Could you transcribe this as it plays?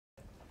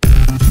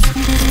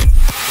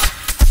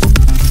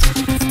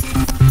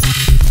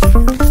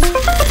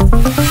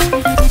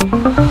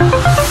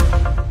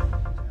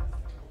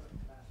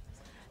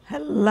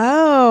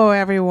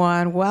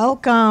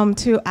welcome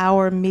to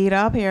our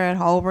meetup here at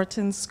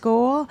Holberton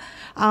School.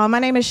 My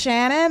name is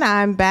Shannon.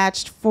 I'm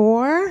batch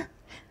 4,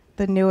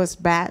 the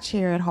newest batch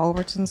here at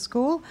Holberton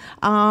School.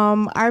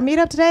 Our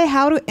meetup today,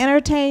 how to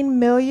entertain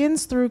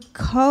millions through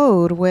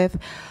code with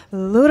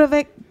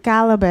Ludovic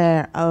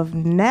Galibert of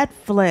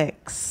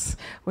Netflix.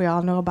 We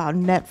all know about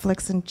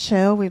Netflix and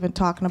chill. We've been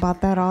talking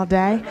about that all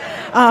day.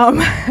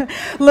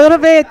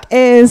 Ludovic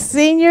is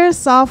senior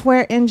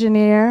software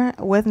engineer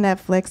with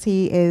Netflix.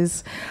 He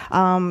is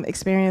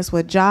experienced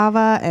with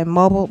Java and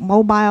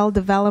mobile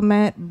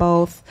development,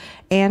 both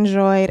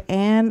Android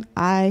and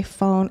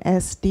iPhone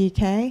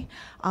SDK.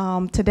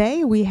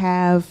 Today we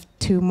have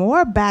 2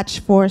 more batch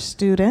 4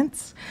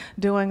 students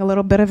doing a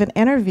little bit of an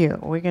interview.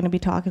 We're going to be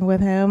talking with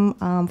him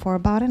for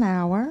about an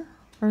hour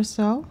or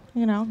so,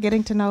 you know,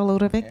 getting to know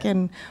Ludovic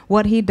and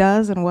what he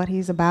does and what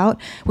he's about.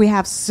 We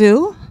have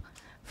Sue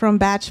from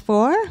batch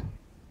 4.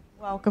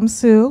 Welcome,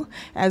 Sue,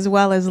 as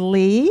well as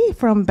Lee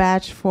from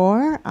batch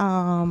 4.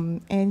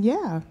 And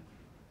yeah,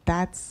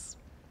 that's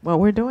what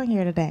we're doing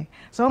here today.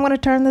 So I'm going to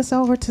turn this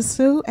over to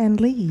Sue and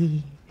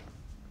Lee.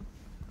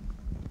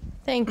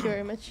 Thank you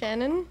very much,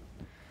 Shannon.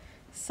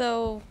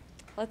 So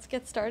let's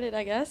get started,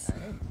 I guess.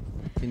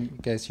 Can you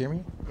guys hear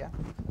me? Yeah.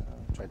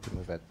 Try to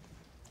move it.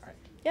 All right.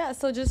 Yeah,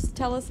 so just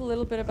tell us a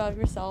little bit about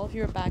yourself,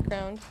 your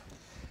background.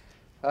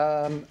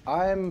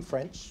 I'm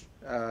French,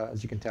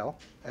 as you can tell.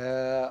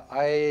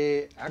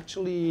 I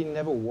actually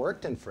never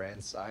worked in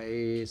France.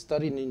 I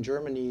studied in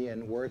Germany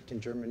and worked in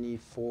Germany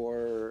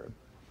for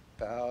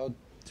about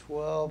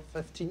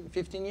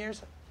 15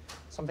 years,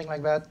 something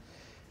like that.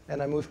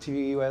 And I moved to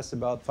the US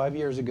about 5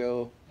 years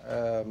ago.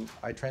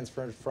 I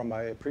transferred from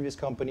my previous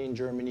company in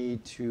Germany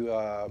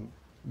to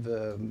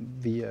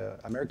the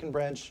American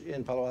branch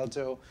in Palo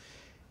Alto.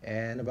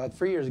 And about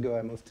 3 years ago,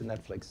 I moved to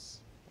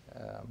Netflix.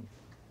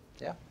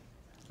 Yeah.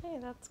 Okay,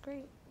 that's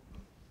great.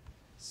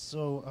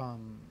 So,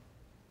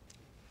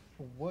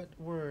 what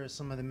were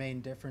some of the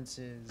main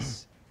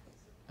differences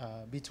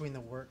between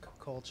the work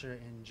culture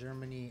in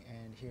Germany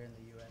and here in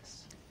the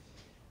US?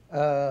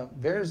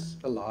 There's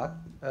a lot.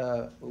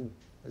 Ooh,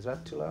 is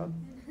that too loud?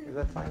 Is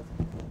that fine?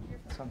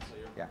 Sounds,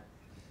 yeah.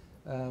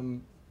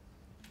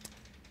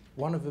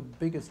 One of the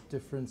biggest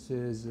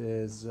differences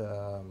is,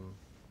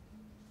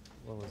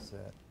 what was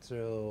that?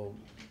 So,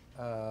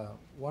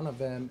 one of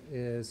them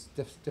is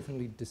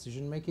definitely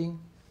decision making.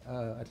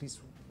 At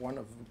least one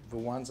of the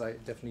ones I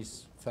definitely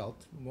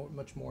felt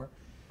much more.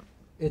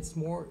 It's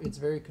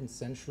very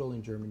consensual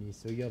in Germany.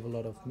 So you have a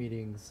lot of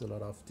meetings, a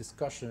lot of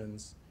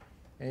discussions.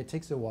 And it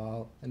takes a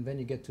while, and then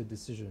you get to a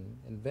decision.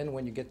 And then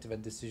when you get to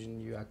that decision,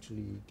 you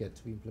actually get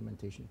to the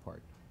implementation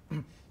part.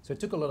 So it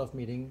took a lot of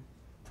meeting,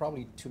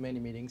 probably too many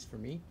meetings for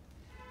me.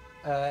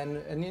 And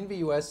in the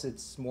US,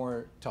 it's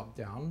more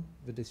top-down,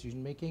 the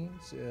decision making.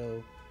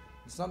 So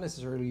it's not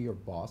necessarily your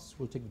boss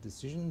will take the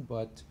decision,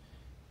 but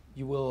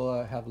you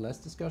will have less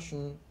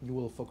discussion, you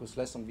will focus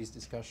less on these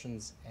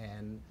discussions,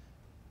 and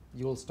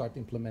you will start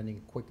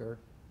implementing quicker.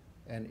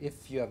 And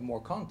if you have more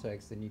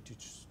context and need to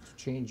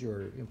change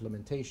your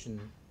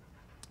implementation,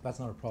 that's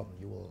not a problem.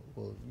 You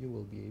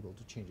will be able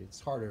to change it.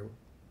 It's harder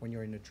when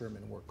you're in a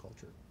German work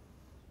culture.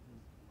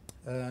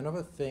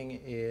 Another thing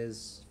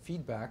is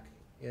feedback.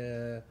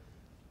 In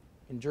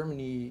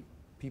Germany,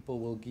 people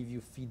will give you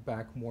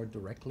feedback more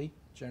directly,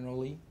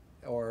 generally,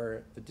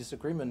 or the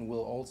disagreement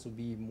will also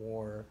be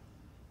more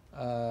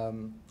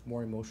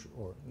emotional,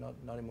 or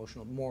not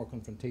emotional, more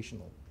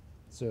confrontational.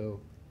 So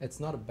it's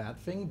not a bad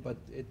thing, but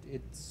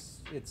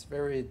it's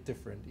very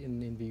different.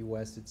 In the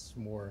US, it's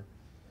more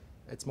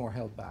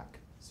held back.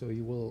 So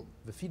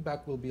the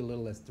feedback will be a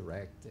little less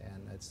direct,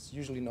 and it's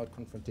usually not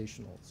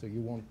confrontational. So you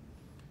won't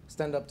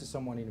stand up to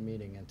someone in a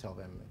meeting and tell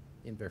them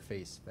in their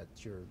face that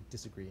you're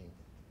disagreeing.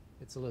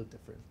 It's a little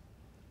different.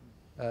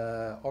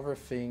 Other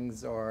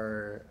things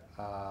are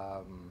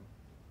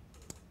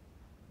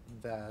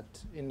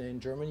that in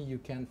Germany you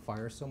can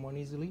fire someone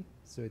easily.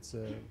 So it's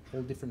a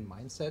whole different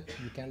mindset.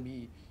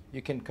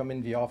 You can come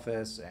in the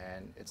office,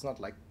 and it's not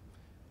like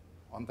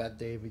on that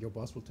day your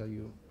boss will tell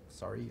you,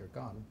 sorry, you're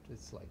gone.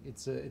 It's like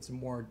it's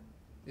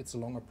a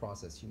longer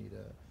process. You need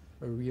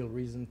a real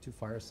reason to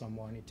fire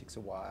someone. It takes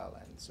a while,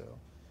 and so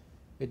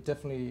it's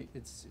definitely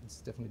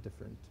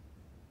different.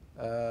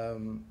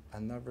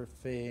 Another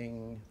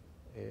thing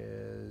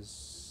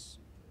is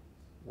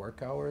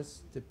work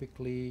hours.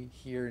 Typically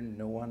here,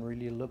 no one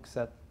really looks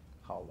at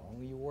how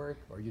long you work,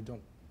 or you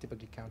don't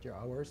typically count your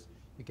hours.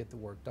 You get the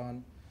work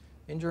done.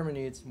 In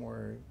Germany, it's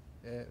more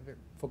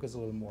focus a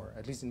little more.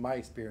 At least in my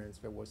experience,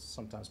 there was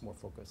sometimes more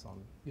focus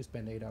on you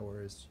spend 8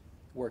 hours,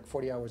 work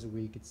 40 hours a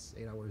week. It's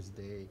 8 hours a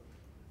day.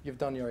 You've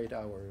done your 8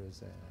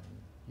 hours,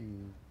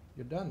 and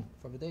you're done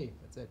for the day.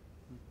 That's it.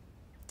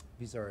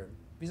 These are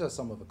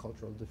some of the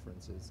cultural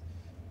differences.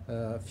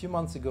 A few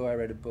months ago, I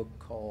read a book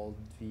called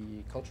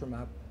The Culture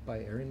Map by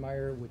Erin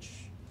Meyer,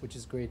 which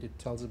is great.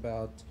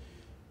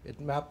 It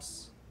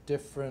maps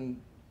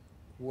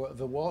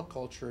the world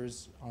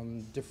cultures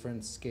on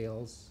different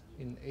scales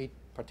in 8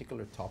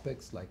 particular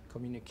topics like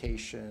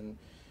communication,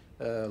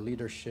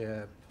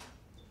 leadership,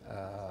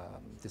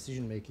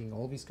 decision making,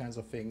 all these kinds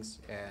of things,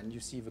 and you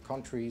see the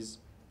countries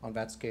on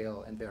that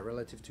scale, and they're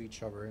relative to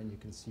each other, and you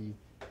can see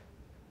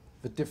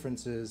the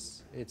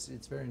differences.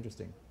 It's very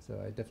interesting. So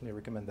I definitely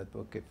recommend that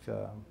book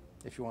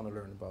if you want to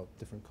learn about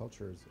different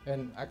cultures.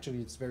 And actually,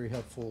 it's very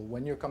helpful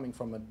when you're coming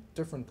from a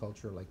different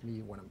culture, like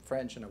me. When I'm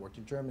French and I worked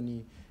in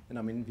Germany, and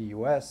I'm in the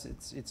US,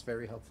 it's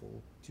very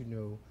helpful to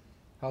know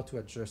how to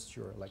adjust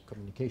your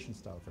communication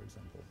style, for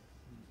example.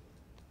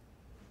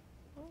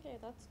 Okay,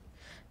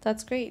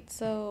 that's great.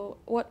 So,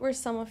 what were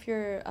some of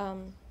your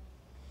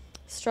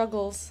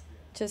struggles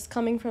just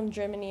coming from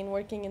Germany and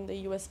working in the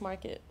U.S.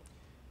 market?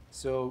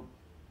 So,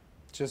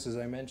 just as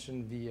I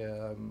mentioned,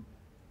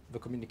 the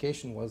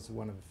communication was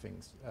one of the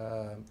things.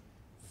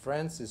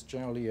 France is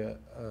generally a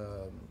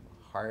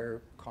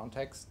higher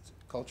context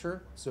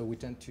culture, so we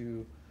tend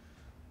to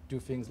do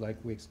things like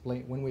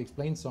when we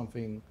explain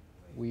something,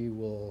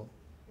 we'll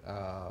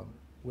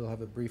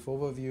have a brief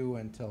overview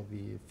and tell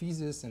the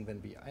thesis, and then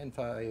the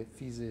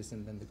anti-thesis,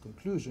 and then the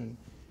conclusion.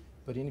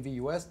 But in the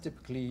US,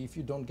 typically, if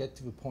you don't get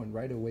to the point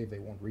right away, they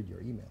won't read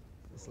your email.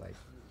 It's like,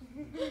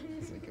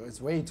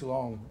 it's way too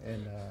long.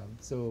 And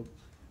so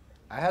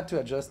I had to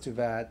adjust to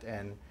that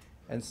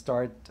and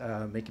start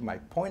making my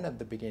point at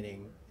the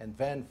beginning, and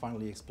then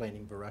finally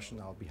explaining the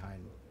rationale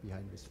behind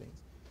these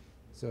things.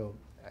 So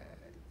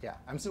yeah,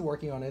 I'm still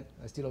working on it.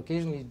 I still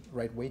occasionally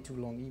write way too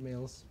long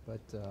emails, but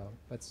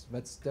that's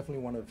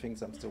definitely one of the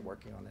things I'm still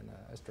working on, and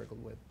I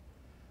struggled with.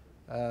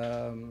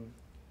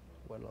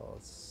 What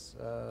else?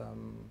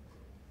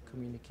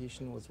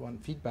 Communication was one.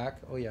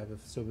 Feedback. Oh yeah,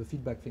 so the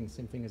feedback thing,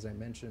 same thing as I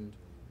mentioned.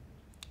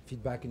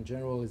 Feedback in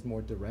general is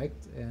more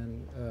direct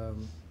and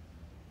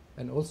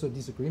also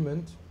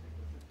disagreement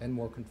and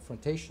more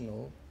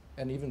confrontational.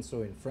 And even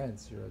so in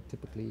France, you're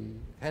typically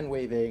hand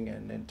waving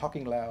and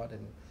talking loud,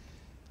 and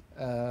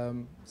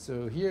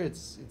so here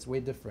it's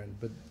way different.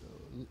 But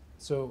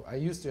so I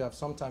used to have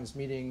sometimes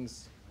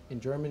meetings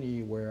in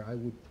Germany where I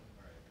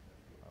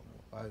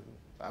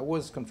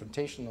was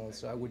confrontational,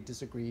 so I would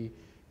disagree,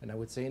 and I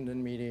would say in the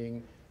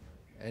meeting,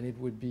 and it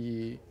wouldn't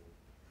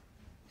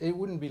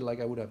be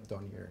like I would have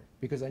done here,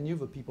 because I knew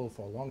the people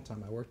for a long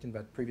time. I worked in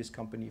that previous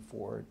company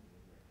for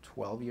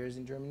 12 years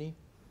in Germany,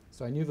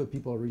 so I knew the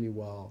people really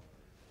well,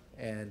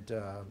 and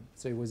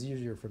so it was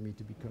easier for me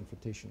to be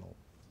confrontational.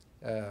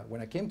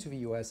 When I came to the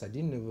US, I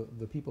didn't know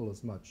the people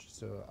as much,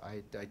 so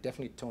I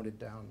definitely toned it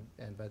down,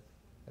 and at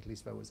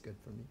least that was good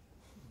for me.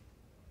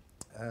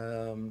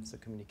 So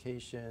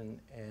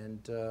communication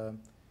and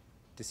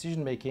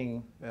decision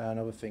making,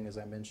 another thing, as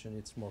I mentioned,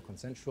 it's more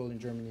consensual in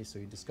Germany, so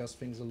you discuss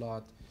things a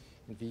lot.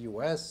 In the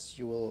US,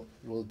 you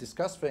will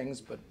discuss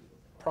things, but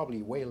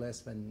probably way less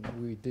than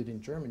we did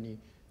in Germany.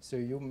 So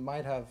you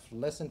might have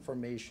less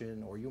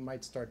information, or you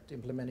might start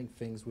implementing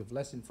things with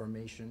less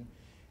information,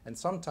 and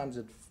sometimes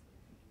it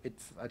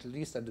at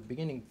least at the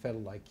beginning felt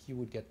like you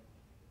would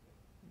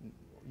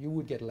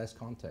get less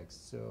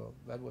context. So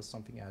that was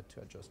something I had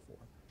to adjust for.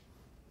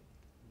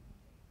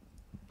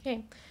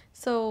 Okay,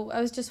 so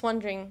I was just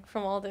wondering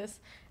from all this,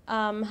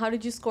 how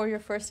did you score your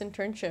first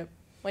internship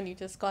when you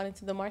just got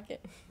into the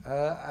market?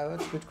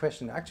 That's a good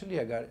question. Actually,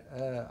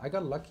 I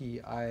got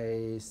lucky.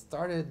 I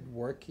started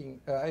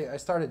working. I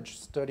started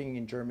studying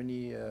in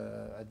Germany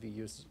at the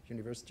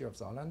University of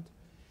Saarland,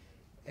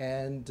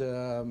 and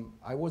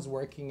I was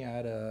working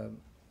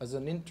as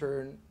an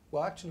intern.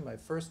 Well, actually, my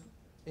first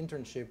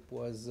internship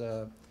was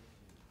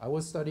I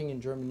was studying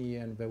in Germany,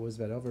 and there was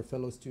that other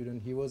fellow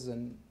student. He was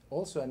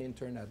also an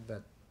intern at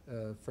that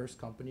first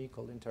company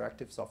called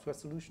Interactive Software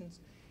Solutions,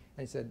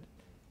 and he said,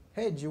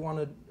 "Hey, do you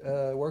want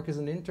to work as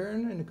an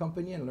intern in a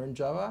company and learn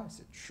Java?" I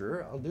said,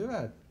 "Sure, I'll do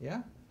that,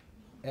 yeah."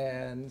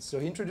 And so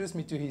he introduced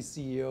me to his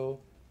CEO.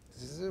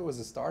 It was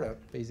a startup,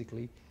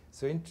 basically.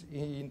 So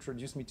he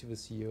introduced me to the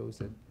CEO,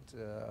 said,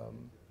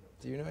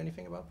 "Do you know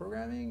anything about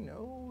programming?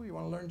 No? You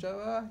want to learn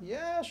Java?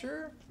 Yeah,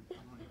 sure."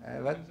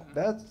 And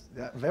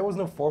that was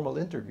no formal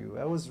interview.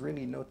 That was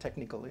really no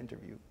technical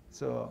interview.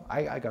 So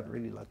I got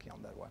really lucky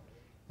on that one.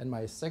 And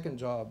my second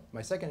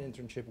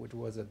internship, which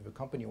was at the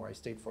company where I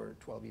stayed for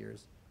 12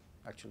 years,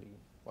 actually,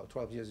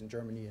 12 years in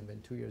Germany and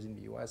then 2 years in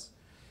the US,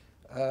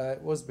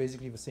 it was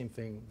basically the same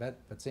thing.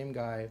 That same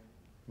guy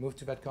moved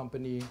to that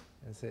company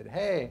and said,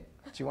 "Hey,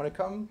 do you want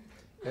to come?"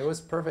 It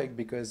was perfect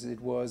because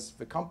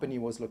the company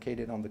was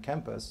located on the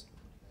campus,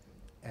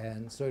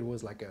 and so it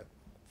was like a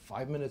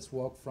 5 minutes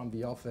walk from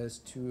the office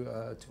to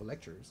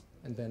lectures.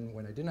 And then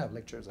when I didn't have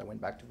lectures, I went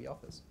back to the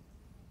office.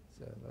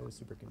 So that was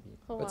super convenient.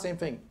 Oh, but wow. same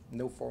thing,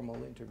 no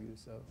formal interview,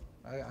 so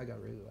I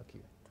got really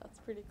lucky. That's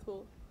pretty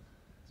cool.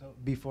 So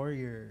before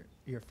your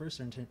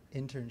first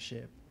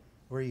internship,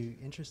 were you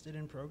interested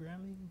in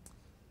programming?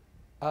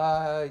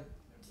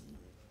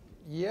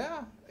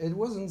 Yeah, it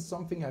wasn't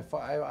something I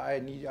thought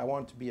I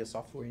wanted to be a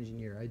software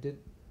engineer.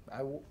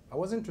 I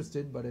was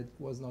interested, but it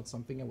was not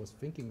something I was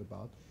thinking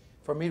about.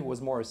 For me, it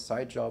was more a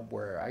side job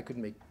where I could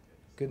make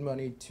good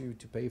money to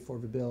pay for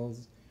the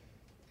bills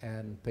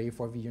and pay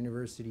for the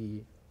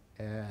university,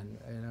 and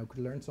I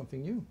could learn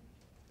something new.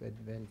 But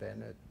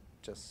then I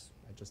just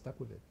stuck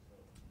with it.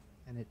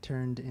 and it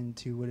turned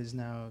into what is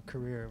now a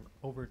career of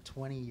over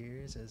 20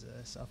 years as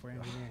a software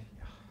engineer.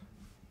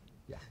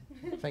 Yeah.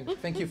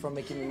 Thank you for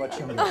making me much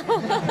younger.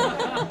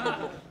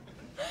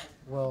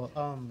 Well,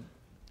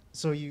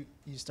 so you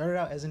started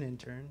out as an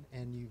intern,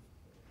 and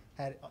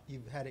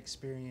you've had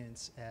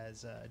experience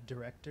as a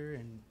director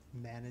and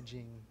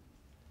managing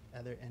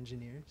other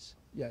engineers.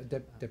 Yeah,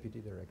 deputy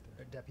director.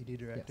 Or deputy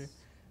director.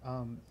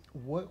 Yes.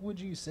 What would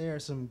you say are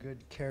some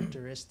good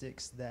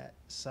characteristics that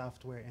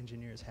software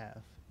engineers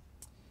have?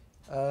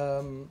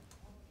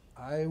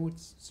 I would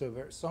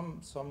so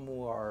some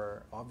who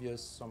are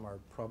obvious, some are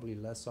probably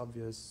less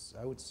obvious.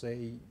 I would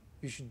say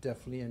you should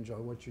definitely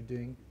enjoy what you're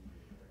doing.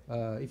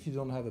 If you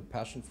don't have a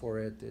passion for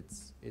it,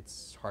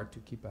 it's hard to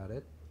keep at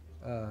it.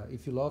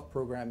 If you love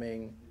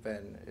programming,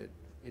 then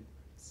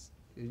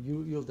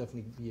you'll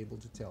definitely be able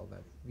to tell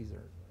that these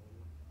are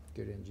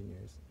good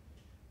engineers.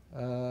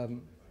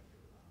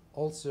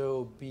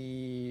 Also,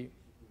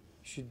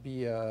 should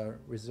be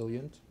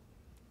resilient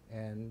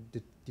and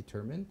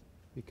determined,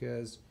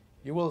 because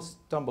you will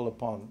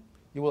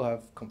you will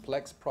have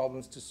complex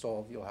problems to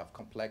solve, you'll have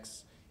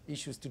complex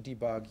issues to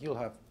debug, you'll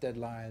have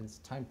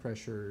deadlines, time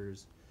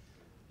pressures,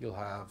 you'll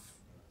have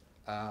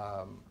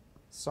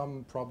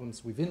some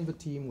problems within the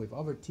team, with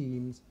other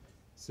teams,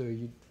 so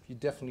you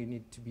definitely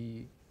need to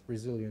be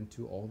resilient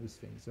to all these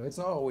things. So it's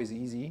not always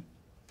easy,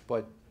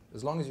 but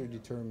as long as you're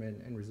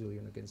determined and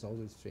resilient against all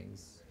those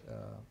things,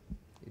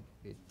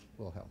 it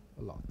will help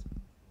a lot.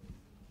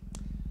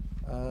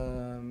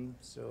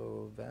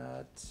 So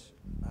that,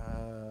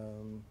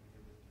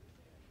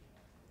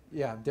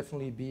 yeah,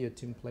 definitely be a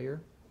team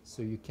player.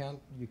 So you can't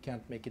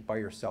make it by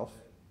yourself.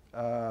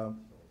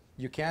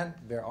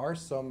 There are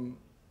some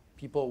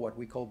people, what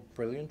we call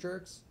brilliant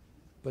jerks,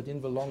 but in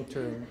the long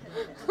term,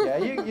 yeah,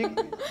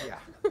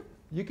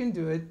 you can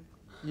do it.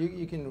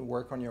 You can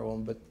work on your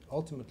own, but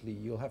ultimately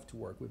you'll have to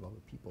work with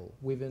other people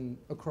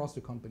across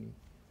the company.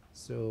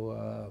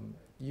 So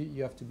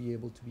you have to be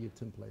able to be a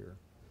team player.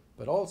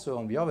 But also,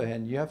 on the other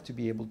hand, you have to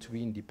be able to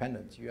be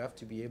independent. You have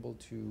to be able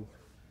to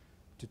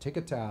take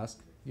a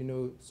task. You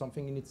know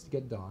something needs to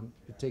get done.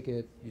 You take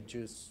it. You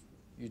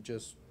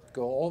just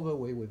go all the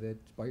way with it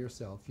by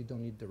yourself. You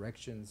don't need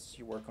directions.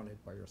 You work on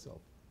it by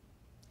yourself.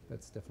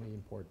 That's definitely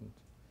important.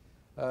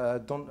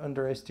 Don't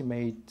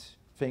underestimate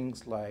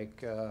things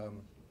like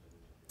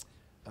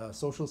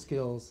social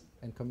skills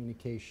and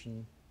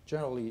communication.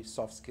 Generally,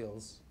 soft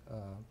skills.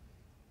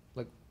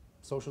 Like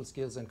social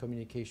skills and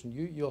communication,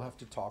 you'll have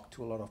to talk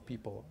to a lot of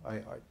people.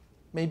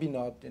 Maybe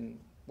not in,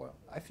 well,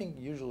 I think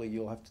usually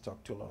you'll have to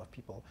talk to a lot of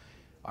people.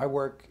 I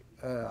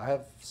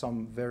have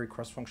some very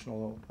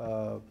cross-functional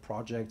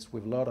projects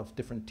with a lot of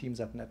different teams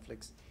at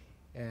Netflix,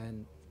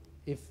 and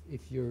if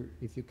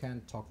you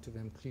can't talk to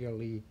them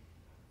clearly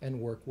and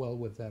work well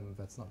with them,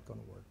 that's not going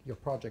to work. Your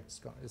project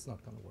is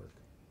not going to work.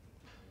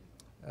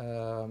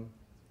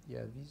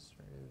 Yeah, I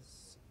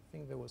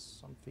think there was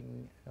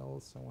something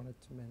else I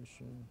wanted to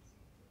mention.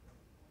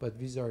 But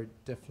these are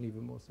definitely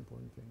the most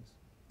important things,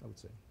 I would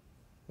say,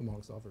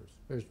 amongst others.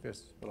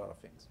 There's a lot of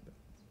things. But.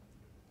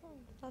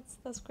 Oh,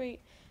 that's great.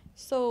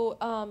 So,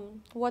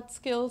 what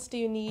skills do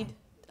you need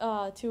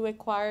to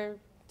acquire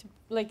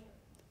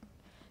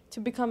to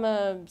become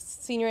a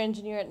senior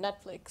engineer at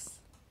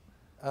Netflix?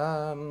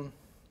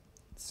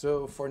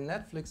 So for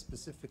Netflix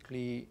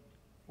specifically,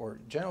 or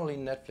generally,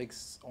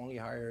 Netflix only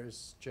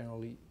hires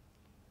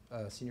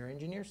senior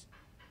engineers.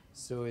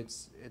 So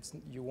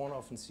you won't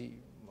often see.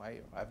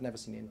 I've never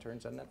seen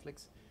interns at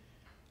Netflix.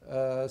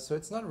 So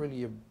it's not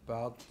really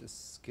about the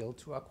skill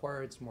to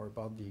acquire, it's more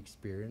about the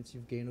experience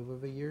you've gained over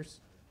the years,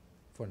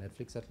 for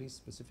Netflix at least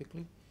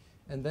specifically.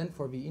 And then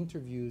for the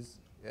interviews,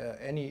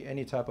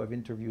 any type of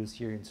interviews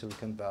here in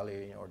Silicon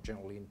Valley or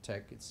generally in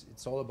tech,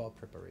 it's all about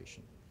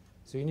preparation.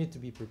 So you need to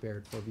be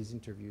prepared for these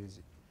interviews.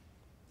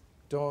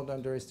 Don't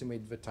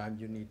underestimate the time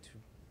you need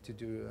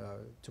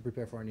to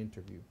prepare for an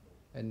interview,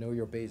 and know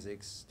your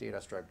basics,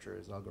 data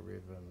structures,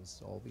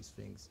 algorithms, all these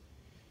things.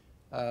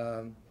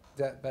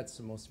 That's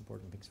the most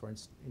important things for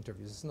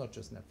interviews. It's not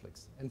just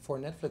Netflix. And for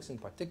Netflix in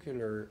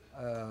particular,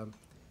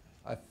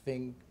 I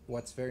think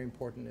what's very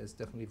important is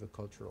definitely the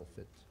cultural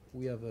fit.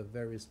 We have a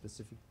very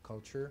specific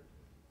culture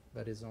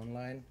that is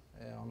online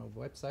on our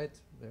website.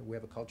 We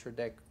have a culture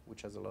deck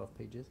which has a lot of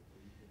pages.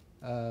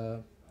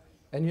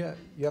 And you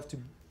have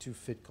to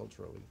fit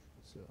culturally.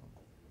 So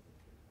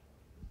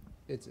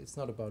it's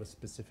not about a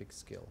specific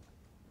skill.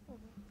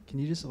 Can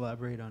you just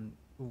elaborate on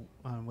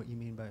what you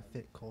mean by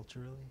fit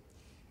culturally?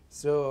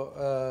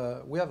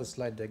 So we have a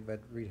slide deck that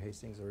Reed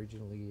Hastings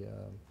originally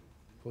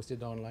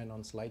posted online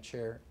on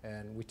SlideShare,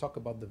 and we talk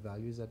about the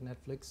values at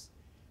Netflix,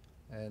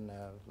 and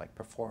like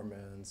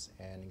performance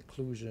and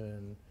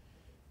inclusion,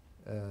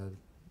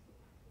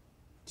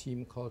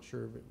 team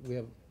culture.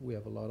 We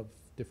have a lot of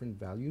different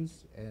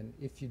values, and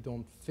if you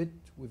don't fit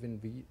within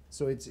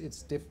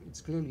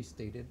it's clearly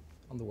stated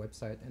on the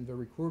website, and the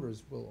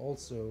recruiters will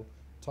also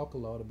talk a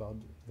lot about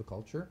the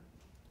culture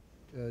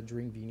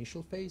during the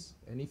initial phase.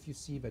 And if you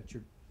see that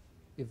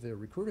if the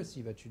recruiters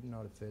see that you're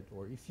not a fit,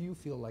 or if you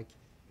feel like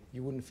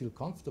you wouldn't feel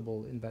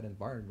comfortable in that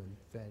environment,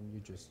 then you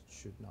just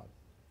should not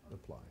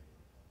apply.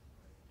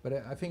 But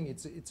I think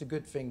it's a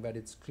good thing that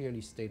it's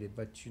clearly stated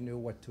that you know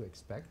what to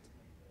expect,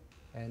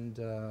 and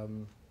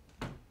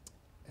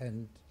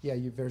yeah,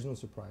 there's no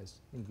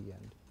surprise in the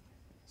end.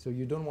 So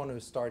you don't want to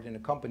start in a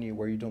company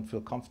where you don't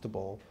feel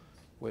comfortable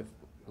with,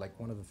 like,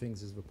 one of the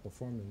things is the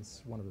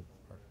performance. One of the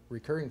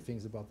recurring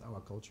things about our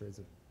culture is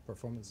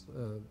performance,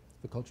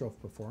 the culture of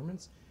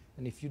performance.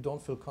 And if you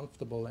don't feel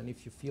comfortable, and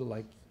if you feel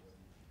like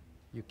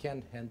you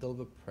can't handle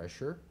the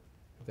pressure,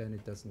 then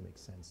it doesn't make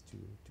sense to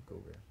go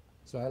there.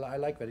 So I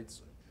like that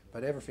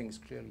but everything is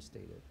clearly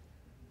stated.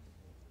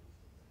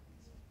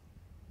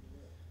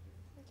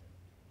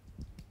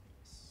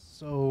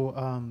 So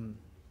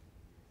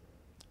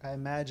I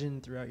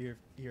imagine throughout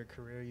your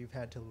career you've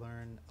had to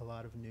learn a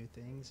lot of new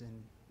things,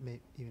 and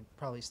even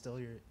probably still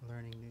you're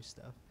learning new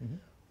stuff. Mm-hmm.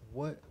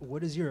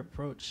 What is your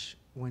approach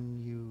when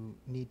you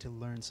need to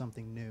learn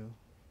something new?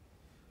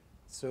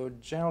 So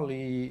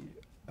generally,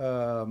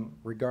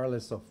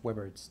 regardless of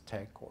whether it's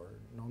tech or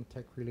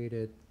non-tech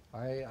related,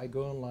 I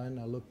go online,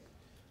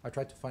 I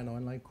try to find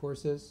online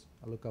courses.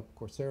 I look up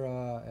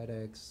Coursera,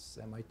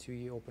 edX,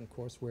 MIT,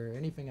 OpenCourseWare,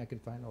 anything I can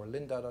find, or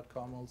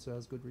lynda.com also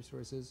has good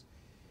resources.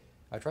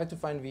 I try to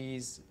find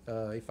these.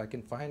 If I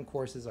can find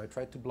courses, I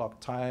try to block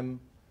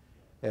time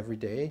every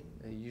day.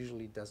 It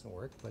usually doesn't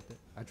work, but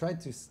I try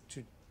to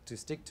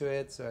stick to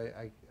it. So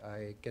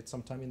I get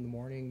some time in the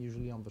morning,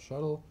 usually on the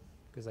shuttle,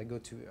 because I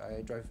get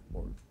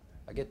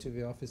to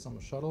the office on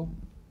the shuttle.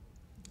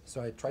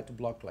 So I try to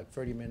block like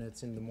 30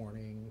 minutes in the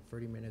morning,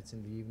 30 minutes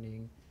in the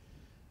evening,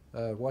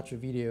 watch the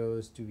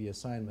videos, do the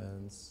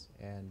assignments,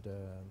 and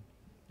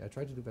I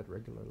try to do that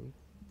regularly.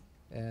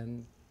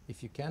 And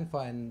if you can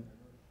find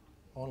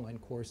online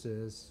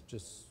courses,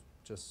 just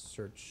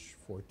search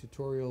for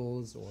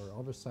tutorials or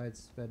other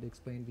sites that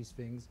explain these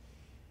things.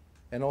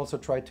 And also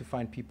try to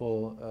find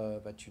people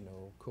that you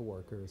know,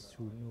 coworkers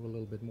who know a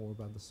little bit more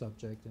about the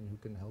subject and who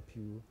can help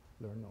you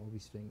learn all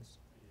these things.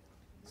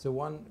 So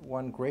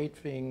one great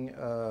thing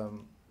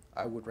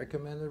I would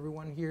recommend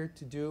everyone here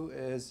to do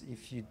is,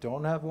 if you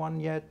don't have one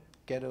yet,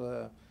 get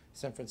a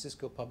San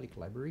Francisco Public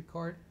Library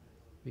card,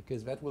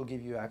 because that will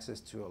give you access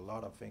to a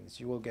lot of things.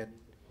 You will get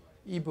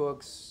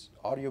ebooks,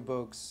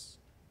 audiobooks,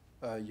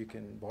 you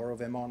can borrow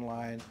them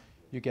online.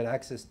 You get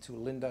access to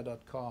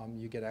lynda.com.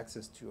 You get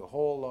access to a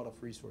whole lot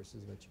of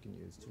resources that you can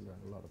use to learn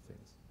a lot of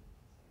things.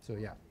 So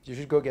yeah, you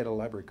should go get a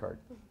library card.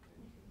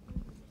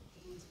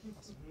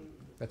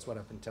 That's what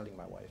I've been telling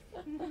my wife.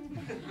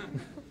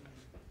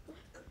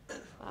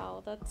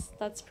 Wow,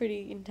 that's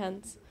pretty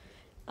intense.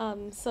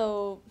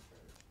 So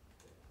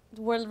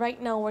we're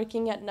right now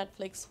working at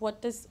Netflix.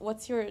 What does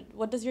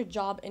your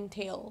job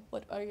entail?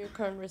 What are your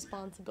current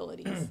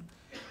responsibilities?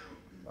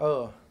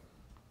 Oh,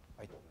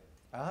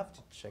 I'll have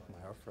to check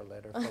my offer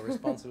letter for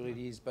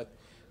responsibilities. But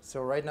so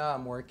right now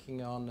I'm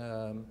working on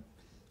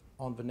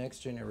the next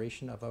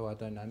generation of our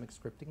dynamic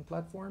scripting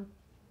platform.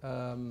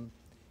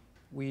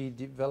 We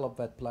developed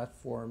that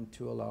platform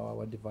to allow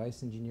our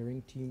device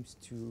engineering teams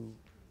to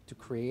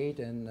create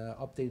and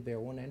update their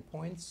own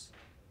endpoints,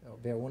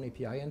 their own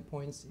API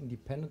endpoints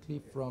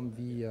independently from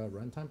the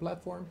runtime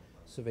platform,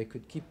 so they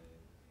could keep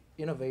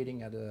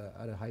innovating at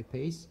a high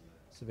pace.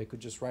 So they could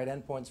just write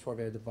endpoints for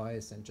their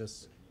device and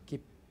just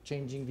keep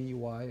changing the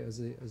UI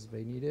as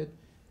they needed,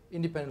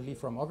 independently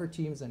from other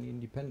teams and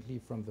independently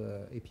from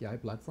the API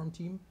platform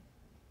team.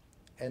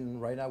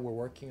 And right now we're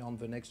working on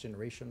the next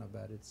generation of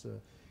that.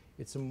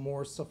 It's a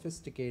more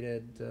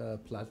sophisticated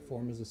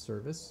platform as a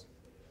service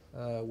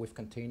with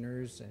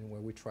containers, and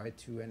where we try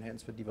to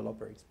enhance the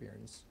developer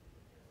experience,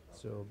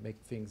 so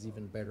make things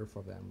even better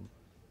for them.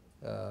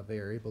 They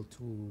are able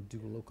to do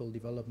local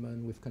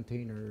development with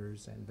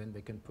containers, and then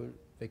they can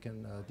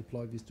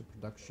deploy this to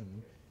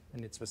production,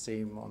 and it's the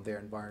same on their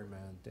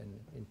environment and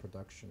in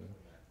production.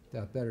 They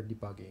have better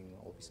debugging,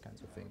 all these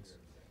kinds of things.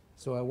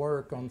 So I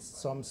work on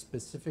some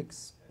specific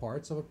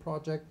parts of a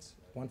project.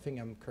 One thing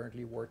I'm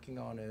currently working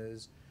on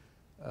is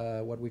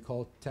what we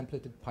call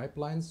templated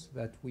pipelines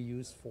that we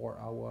use for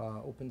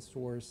our open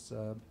source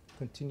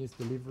continuous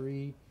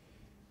delivery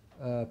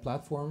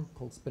platform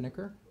called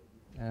Spinnaker.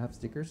 I have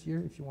stickers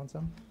here if you want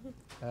some.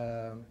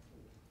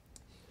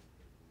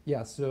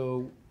 Yeah,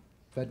 so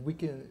that we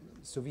can,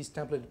 so these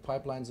templated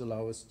pipelines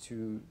allow us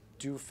to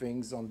do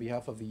things on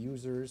behalf of the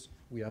users.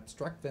 We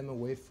abstract them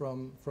away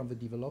from the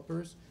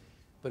developers,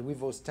 but with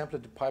those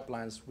templated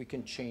pipelines, we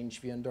can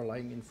change the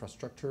underlying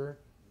infrastructure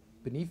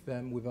beneath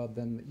them without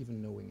them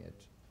even knowing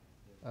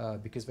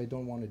it, because they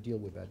don't want to deal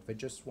with that. They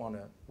just want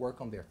to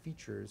work on their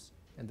features,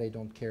 and they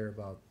don't care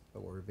about,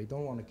 or they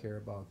don't want to care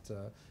about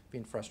the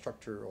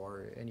infrastructure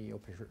or any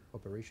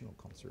operational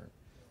concern.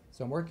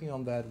 So I'm working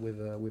on that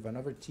with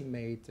another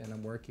teammate, and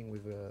I'm working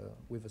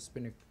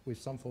with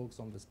some folks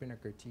on the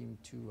Spinnaker team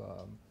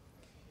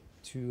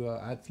to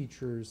add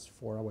features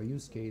for our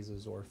use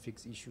cases or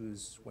fix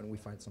issues when we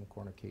find some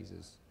corner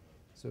cases.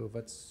 So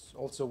that's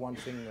also one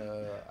thing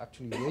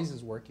actually Waze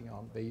is working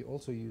on. They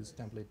also use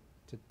templated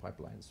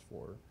pipelines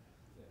for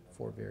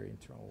their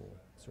internal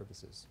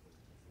services.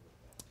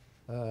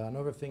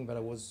 Another thing that I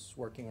was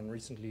working on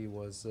recently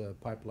was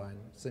pipeline.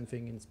 Same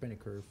thing in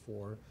Spinnaker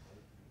for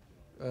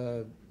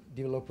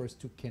developers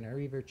to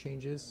canary their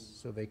changes,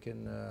 so they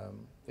can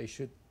they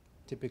should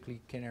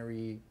typically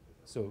canary,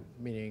 so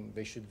meaning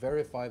they should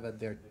verify that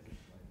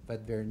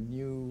their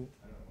new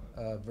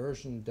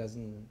version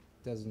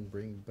doesn't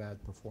bring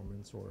bad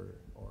performance or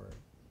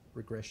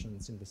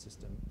regressions in the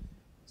system.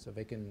 So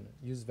they can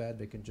use that.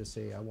 They can just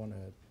say, I want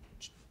to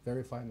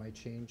verify my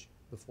change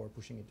before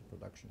pushing it to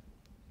production.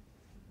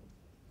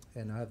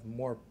 And I have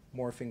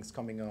more things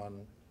coming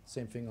on.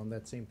 Same thing on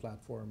that same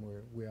platform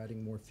where we're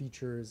adding more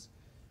features,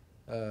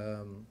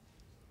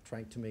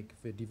 trying to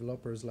make the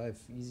developers'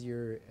 life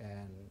easier,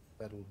 and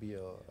that will be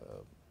a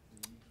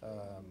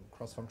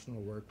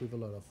cross-functional work with a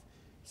lot of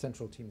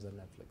central teams at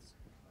Netflix.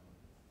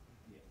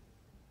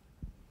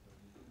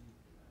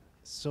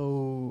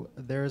 So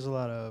there's a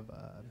lot of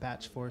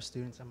batch 4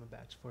 students. I'm a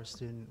batch 4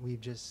 student.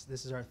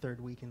 This is our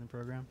 3rd week in the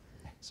program.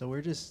 So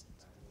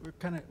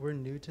we're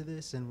new to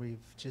this, and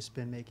we've just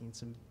been making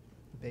some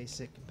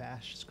basic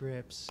bash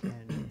scripts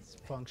and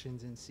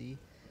functions in C.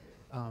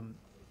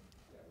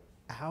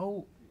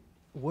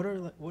 What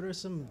are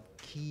some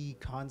key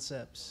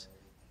concepts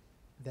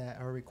that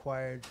are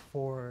required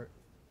for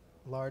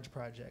large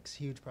projects,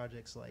 huge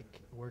projects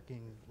like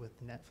working with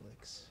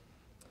Netflix?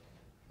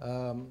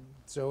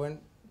 So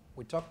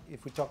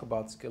if we talk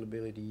about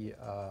scalability,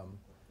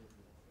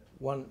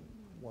 one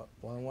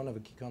of the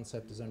key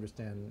concepts is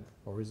understand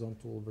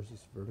horizontal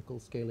versus vertical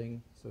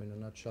scaling. So in a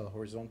nutshell,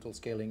 horizontal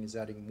scaling is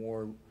adding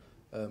more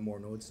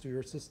nodes to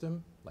your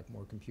system, like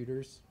more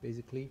computers,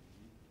 basically.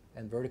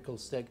 And vertical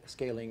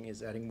scaling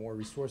is adding more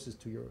resources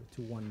to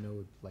one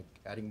node, like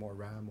adding more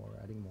RAM or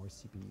adding more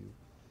CPU.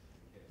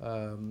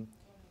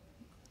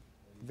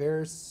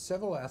 There's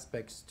several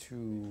aspects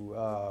to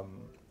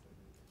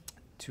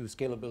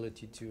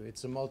scalability.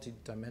 It's a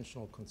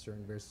multi-dimensional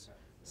concern. There's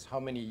how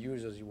many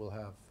users you will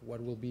have, what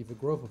will be the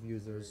growth of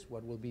users,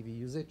 what will be the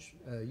usage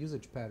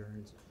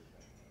patterns,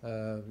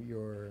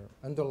 your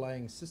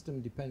underlying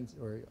system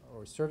or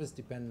service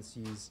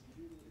dependencies,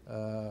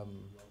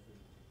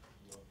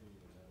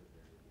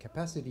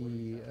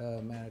 capacity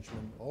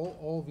management,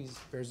 all these.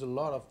 There's a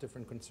lot of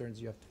different concerns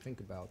you have to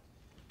think about.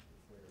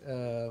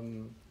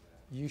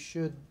 You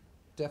should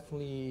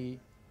definitely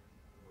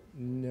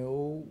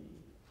know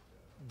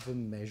the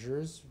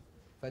measures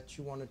that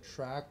you want to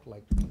track,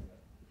 like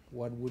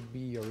what would be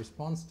your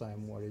response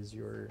time, what is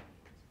your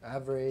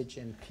average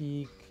and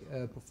peak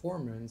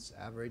performance,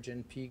 average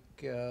and peak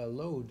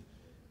load.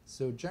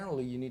 So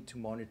generally you need to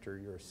monitor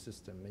your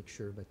system, make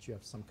sure that you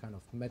have some kind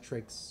of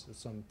metrics,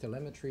 some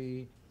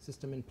telemetry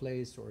system in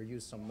place, or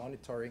use some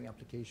monitoring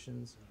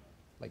applications,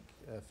 like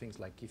things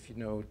like, if you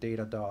know,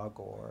 Datadog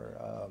or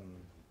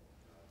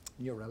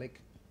New Relic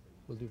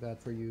will do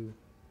that for you.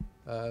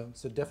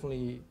 So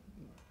definitely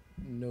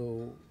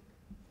know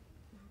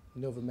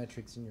the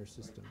metrics in your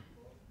system.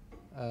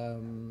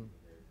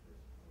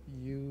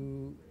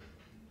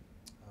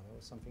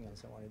 Something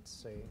else I wanted to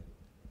say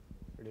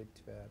related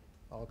to that.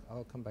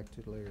 I'll come back to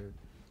it later.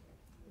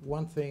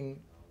 One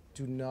thing,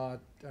 do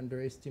not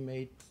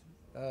underestimate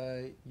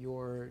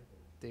your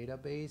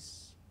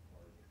database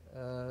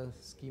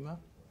schema.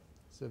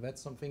 So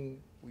that's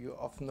something you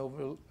often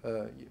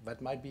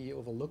that might be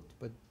overlooked,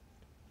 but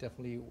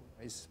definitely,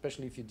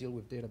 especially if you deal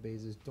with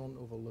databases, don't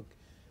overlook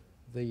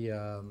the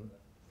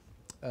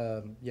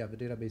the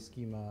database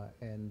schema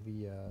and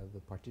the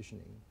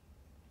partitioning.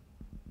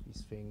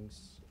 These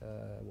things,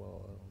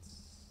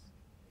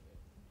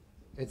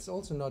 it's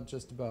also not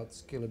just about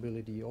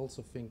scalability.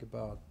 Also think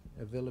about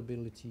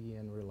availability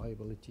and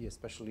reliability,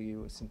 especially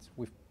since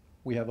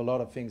we have a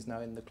lot of things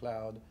now in the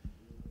cloud.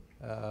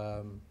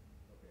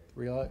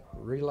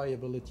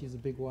 Reliability is a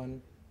big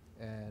one,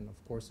 and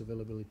of course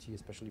availability,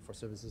 especially for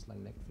services like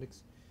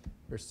Netflix.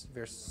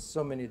 There's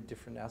so many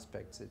different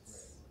aspects.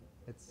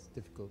 It's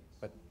difficult,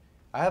 but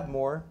I have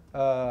more.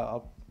 I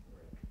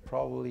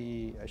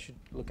should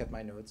look at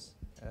my notes.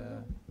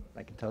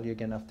 I can tell you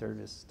again after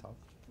this talk.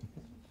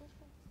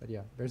 But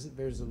yeah, there's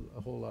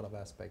a whole lot of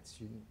aspects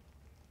you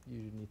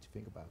need to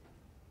think about.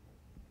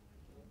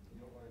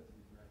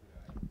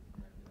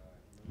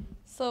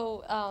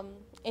 So,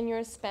 in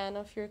your span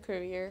of your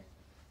career,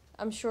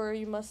 I'm sure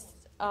you must.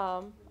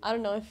 I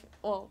don't know if.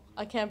 Well,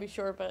 I can't be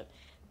sure, but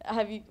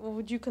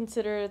would you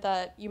consider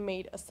that you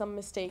made some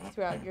mistake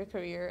throughout your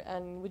career,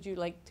 and would you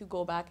like to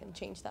go back and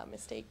change that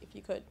mistake if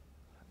you could?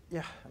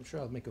 Yeah, I'm sure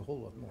I'll make a whole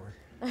lot more.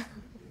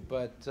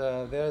 But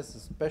there's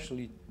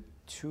especially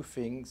 2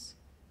 things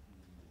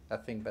I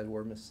think that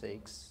were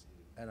mistakes,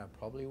 and I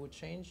probably would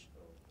change.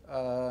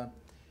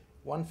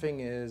 One thing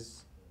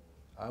is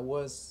I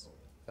was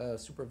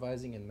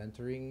supervising and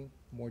mentoring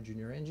more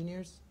junior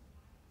engineers,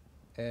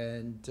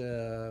 and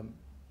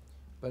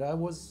but I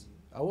was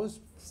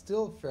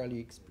still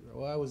fairly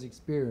I was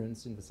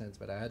experienced in the sense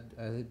that I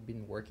had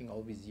been working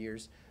all these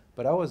years,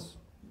 but I was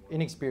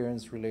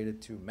inexperienced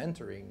related to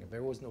mentoring.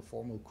 There was no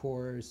formal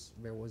course.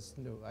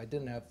 I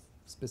didn't have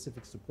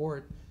specific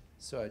support,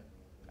 so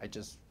I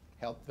just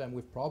helped them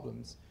with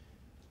problems.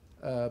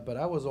 But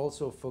I was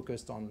also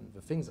focused on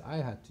the things I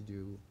had to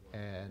do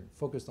and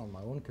focused on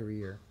my own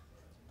career.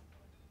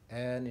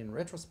 And in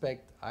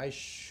retrospect, I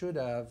should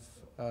have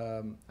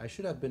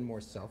been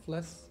more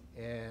selfless,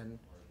 and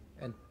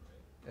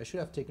I should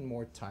have taken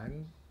more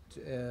time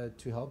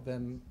to help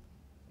them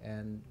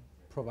and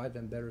provide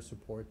them better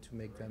support to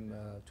make them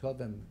to help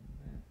them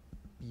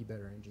be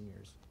better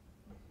engineers.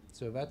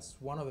 So that's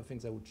one of the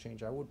things I would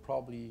change. I would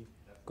probably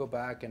go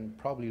back and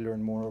probably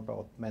learn more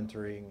about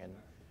mentoring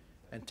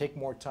and take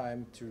more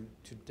time to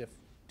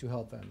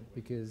help them,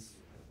 because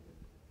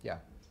yeah,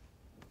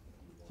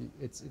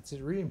 it's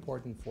really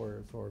important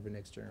for the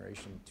next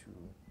generation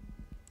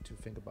to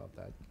think about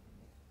that.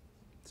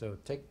 So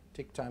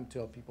take time to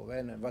help people,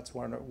 and that's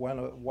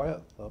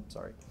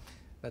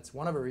that's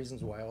one of the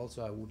reasons why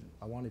also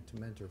I wanted to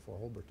mentor for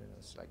Holberton.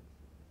 It's like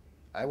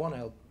I want to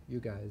help you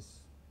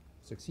guys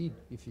succeed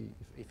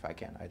if I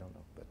can. I don't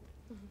know, but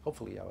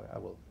hopefully I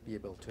will be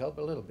able to help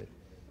a little bit.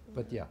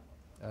 But yeah,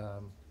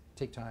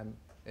 take time,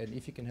 and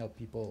if you can help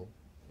people,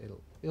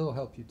 it'll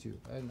help you too,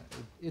 and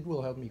it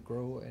will help me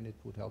grow, and it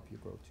would help you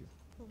grow too.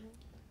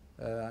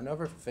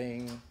 Another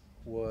thing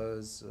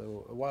was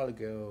a while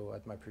ago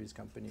at my previous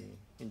company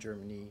in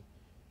Germany.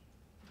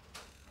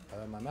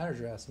 My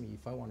manager asked me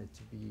if I wanted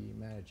to be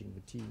managing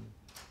the team,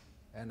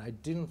 and I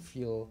didn't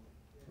feel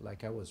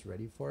like I was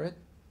ready for it.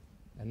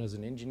 And as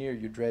an engineer,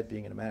 you dread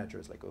being a manager.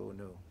 It's like, oh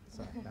no,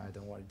 so, no, I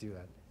don't want to do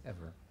that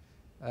ever.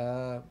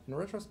 In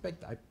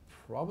retrospect, I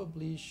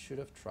probably should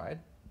have tried.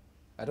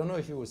 I don't know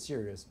if it was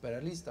serious, but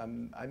at least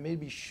I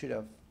maybe should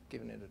have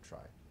given it a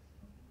try,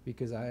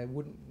 because I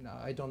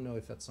don't know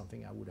if that's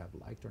something I would have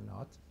liked or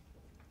not.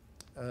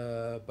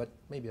 But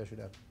maybe I should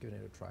have given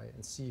it a try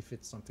and see if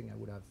it's something I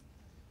would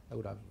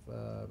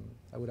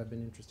have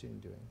been interested in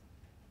doing.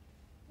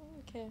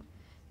 Okay.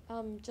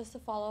 Just to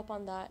follow up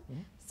on that,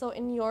 so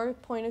in your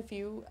point of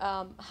view,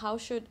 how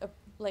should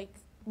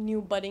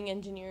new budding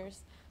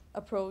engineers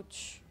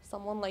approach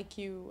someone like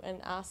you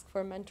and ask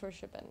for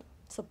mentorship and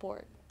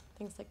support,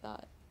 things like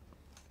that?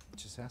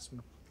 Just ask me.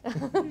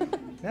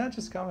 Yeah,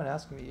 just come and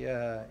ask me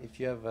if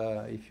you have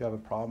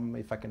a problem,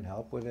 if I can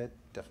help with it.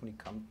 Definitely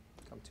come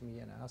to me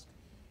and ask.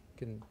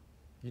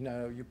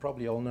 You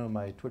probably all know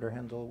my Twitter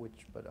handle,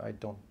 but I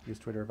don't use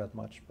Twitter that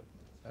much.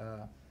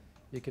 But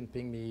you can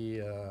ping me.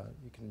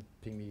 You can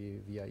ping me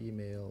via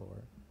email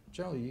or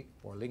generally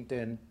or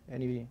LinkedIn,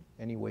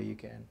 any way you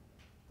can,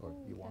 or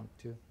you want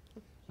to.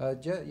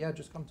 Yeah,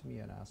 just come to me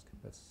and ask.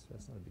 That's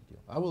not a big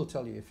deal. I will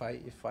tell you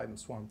if I'm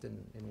swamped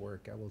in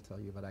work. I will tell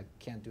you that I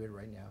can't do it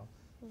right now,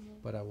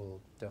 but I will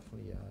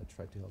definitely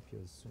try to help you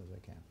as soon as I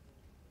can.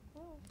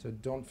 So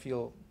don't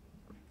feel.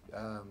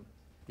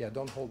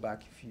 Don't hold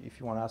back. If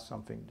you want to ask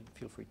something,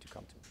 feel free to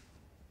come to me.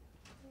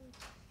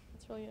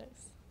 That's really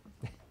nice.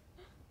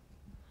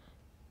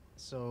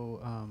 So,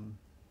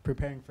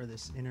 preparing for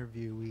this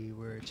interview, we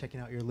were checking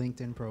out your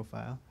LinkedIn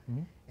profile,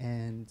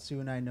 and Sue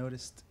and I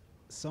noticed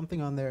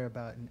something on there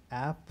about an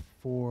app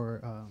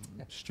for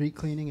street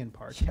cleaning and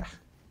parking. Yeah.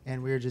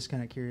 And we were just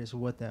kind of curious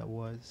what that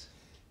was.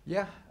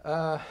 Yeah,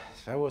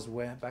 that was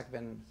way back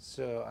then.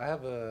 So I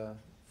have a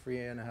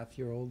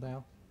 3.5-year-old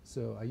now.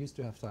 So I used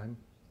to have time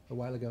a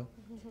while ago.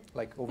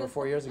 Like over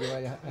 4 years ago,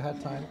 I had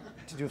time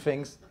to do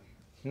things.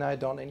 Now I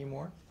don't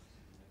anymore.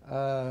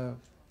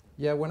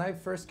 Yeah, when I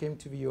first came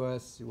to the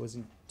US, it was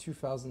in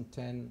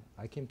 2010.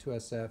 I came to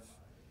SF.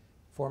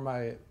 For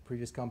my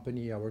previous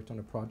company, I worked on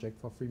a project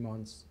for 3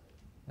 months.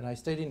 And I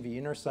stayed in the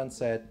inner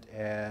Sunset,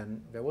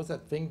 and there was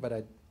that thing, but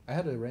I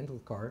had a rental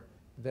car.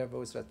 There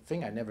was that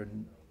thing I've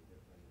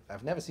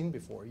never seen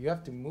before. You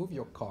have to move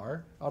your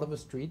car out of the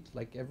street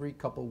like every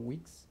couple of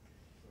weeks.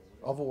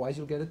 Otherwise,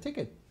 you'll get a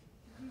ticket.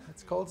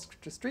 It's called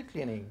street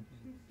cleaning.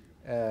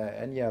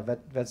 And yeah,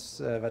 that's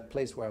that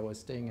place where I was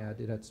staying at.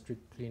 It had street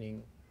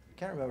cleaning. I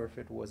can't remember if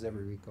it was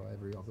every week or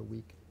every other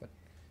week, but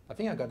I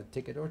think I got a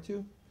ticket or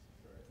two.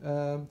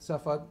 So I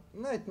thought,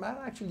 it might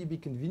actually be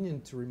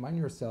convenient to remind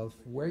yourself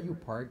where you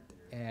parked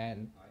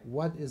and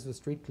what is the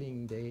street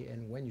cleaning day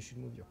and when you should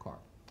move your car.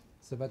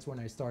 So that's when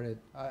I started.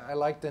 I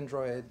liked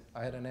Android.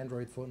 I had an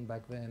Android phone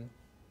back then.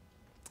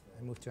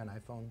 I moved to an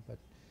iPhone, but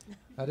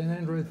I had an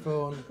Android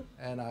phone,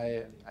 and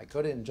I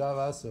coded in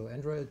Java, so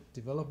Android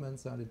development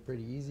sounded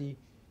pretty easy.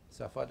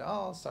 So I thought,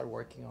 I'll start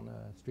working on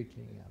a street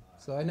cleaning app.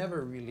 So I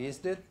never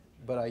released it,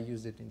 but I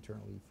used it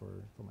internally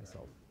for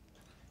myself.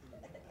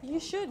 You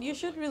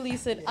should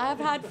release it. I've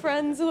had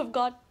friends who have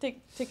got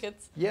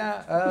tickets.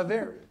 Yeah,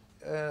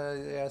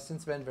 yeah.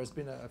 Since then, there's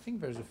been I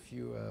think there's a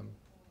few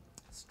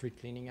street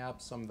cleaning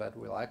apps. Some that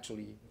will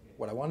actually,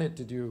 what I wanted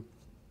to do,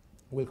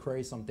 will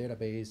query some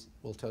database.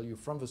 Will tell you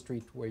from the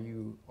street where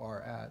you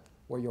are at,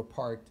 where you're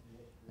parked,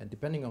 and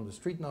depending on the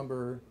street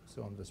number.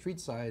 So on the street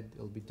side,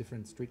 it'll be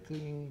different street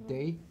cleaning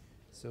day.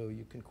 So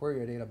you can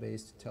query a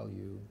database to tell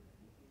you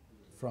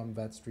from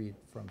that street,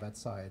 from that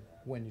side,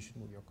 when you should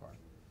move your car.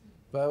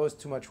 But it was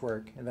too much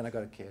work, and then I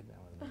got a kid.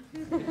 I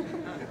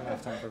don't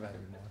have time for that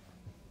anymore.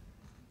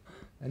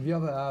 And the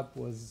other app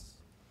was,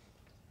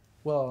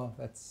 well,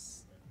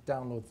 that's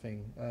download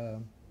thing.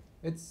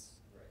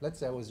 Let's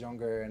say I was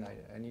younger and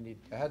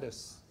I had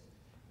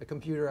a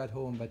computer at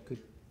home that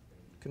could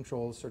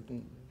control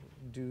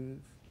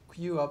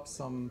queue up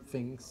some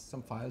things,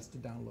 some files to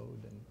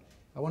download, and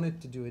I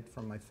wanted to do it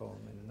from my phone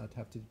and not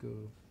have to go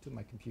to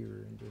my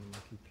computer and do it on my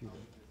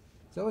computer.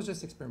 So I was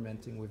just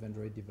experimenting with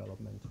Android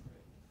development.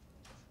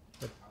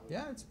 But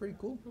yeah, it's pretty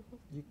cool.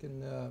 You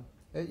can,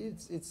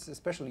 it's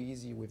especially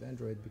easy with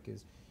Android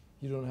because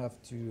you don't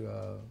have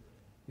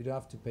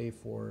to pay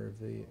for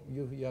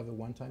you have a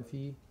one-time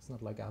fee. It's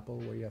not like Apple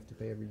where you have to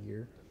pay every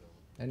year.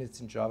 And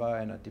it's in Java,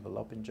 and I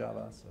develop in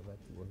Java, so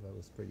that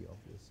was pretty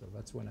obvious. So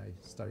that's when I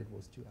started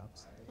those two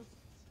apps.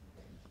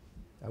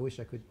 I wish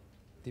I could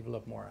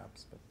develop more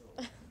apps,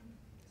 but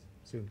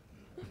soon.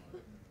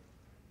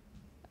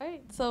 All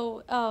right,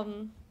 so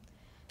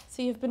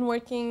so you've been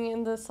working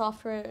in the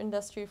software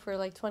industry for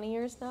like 20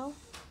 years now?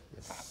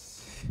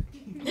 Yes.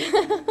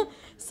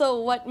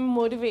 So what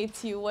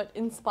motivates you? What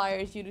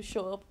inspires you to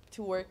show up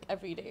to work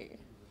every day?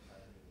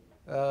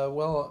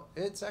 Well,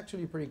 it's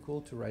actually pretty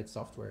cool to write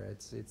software.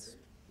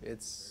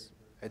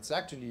 It's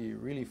actually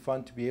really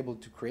fun to be able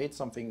to create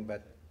something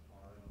that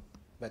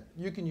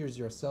you can use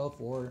yourself,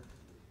 or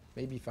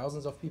maybe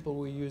thousands of people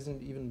will use,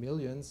 and even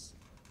millions,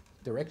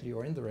 directly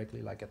or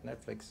indirectly, like at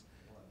Netflix.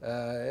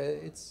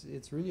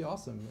 It's really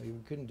awesome.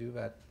 You couldn't do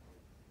that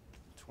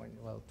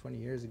 20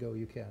 years ago.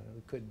 You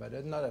could,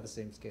 but not at the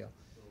same scale.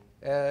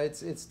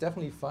 It's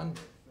definitely fun,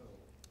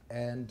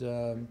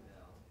 and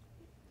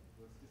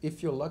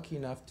if you're lucky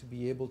enough to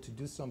be able to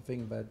do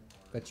something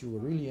that you will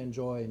really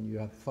enjoy and you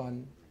have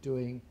fun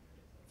doing,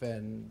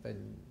 then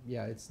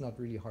yeah, it's not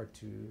really hard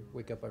to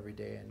wake up every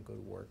day and go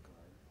to work.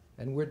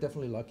 And we're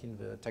definitely lucky in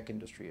the tech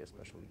industry,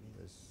 especially.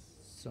 There's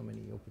so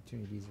many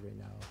opportunities right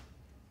now.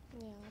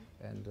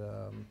 Yeah. And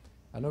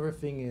another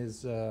thing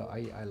is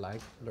I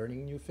like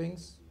learning new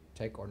things,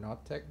 tech or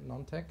not tech,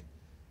 non-tech.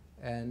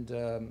 And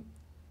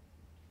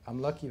I'm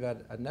lucky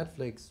that at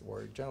Netflix,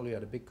 or generally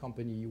at a big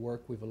company, you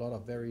work with a lot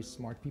of very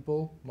smart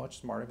people, much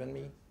smarter than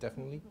me,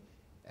 definitely.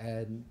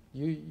 And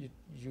you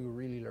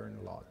really learn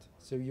a lot.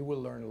 So you will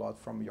learn a lot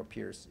from your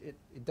peers.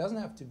 It doesn't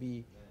have to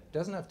be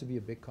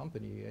a big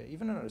company.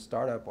 Even in a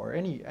startup or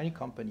any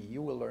company,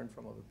 you will learn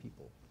from other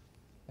people.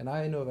 And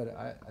I know that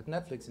at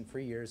Netflix in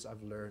 3 years,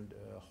 I've learned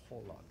a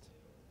whole lot.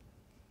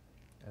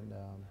 And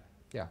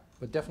yeah,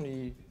 but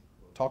definitely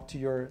talk to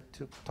your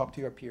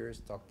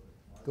peers.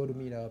 Go to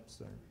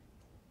meetups.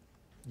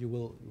 You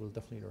will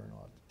definitely learn a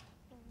lot.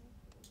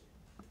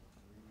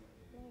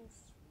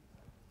 Nice.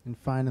 And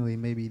finally,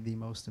 maybe the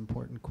most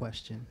important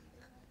question: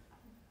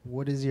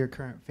 what is your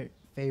current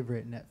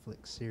favorite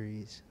Netflix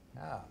series?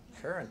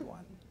 Current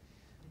one.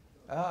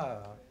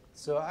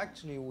 So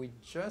actually, we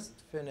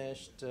just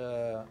finished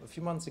a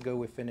few months ago.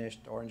 We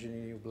finished Orange is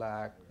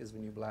the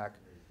New Black.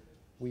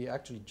 We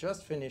actually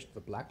just finished The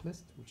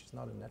Blacklist, which is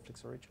not a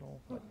Netflix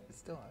original, but it's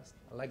still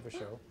I like the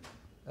show.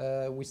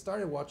 We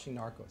started watching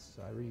Narcos,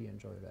 so I really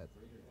enjoy that.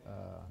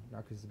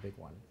 Narcos is a big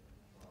one,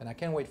 and I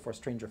can't wait for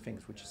Stranger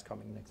Things, which is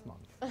coming next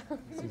month,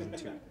 season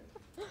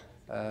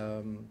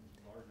 2.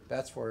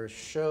 That's for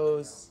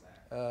shows.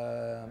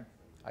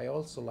 I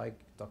also like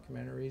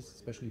documentaries,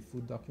 especially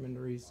food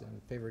documentaries,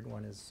 and favorite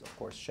one is, of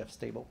course, Chef's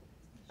Table.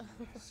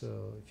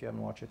 So if you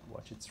haven't watched it,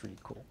 watch it. It's really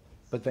cool.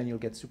 But then you'll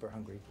get super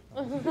hungry.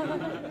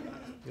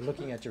 You're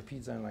looking at your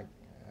pizza and like,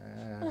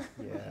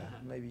 yeah,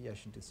 maybe I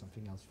should do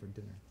something else for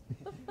dinner.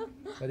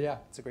 But yeah,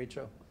 it's a great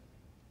show.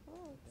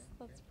 Oh,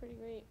 that's pretty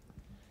great.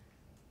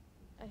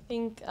 I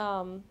think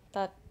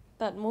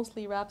that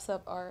mostly wraps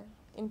up our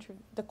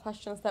the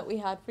questions that we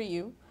had for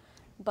you.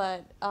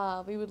 But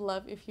we would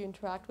love if you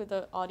interact with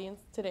the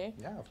audience today.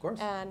 Yeah, of course.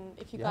 And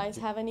if you guys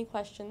have any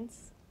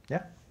questions.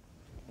 Yeah.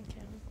 Okay.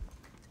 I'm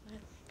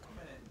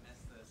going to miss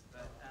this,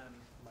 but I'm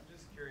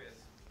just curious.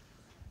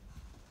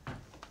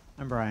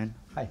 I'm Brian.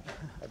 Hi.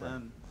 Hi,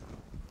 Brian.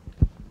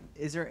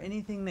 Is there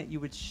anything that you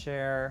would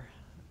share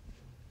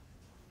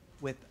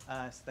with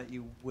us that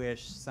you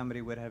wish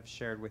somebody would have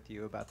shared with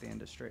you about the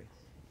industry?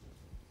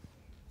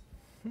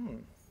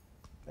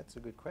 That's a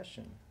good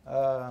question.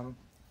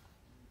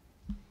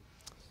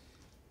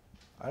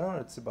 I don't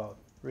know, it's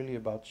really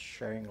about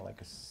sharing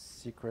like a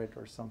secret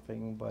or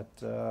something,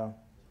 but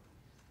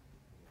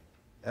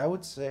I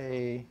would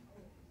say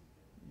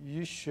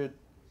you should,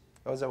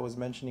 as I was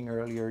mentioning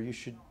earlier, you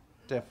should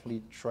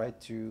definitely try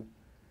to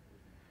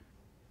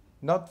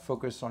not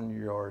focus on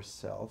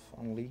yourself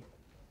only,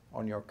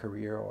 on your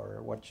career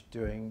or what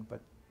you're doing,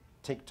 but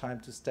take time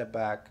to step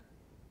back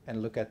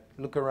and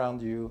look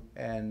around you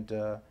and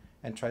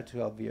try to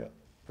help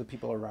the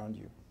people around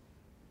you.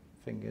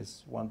 I think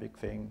is one big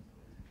thing.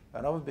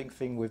 Another big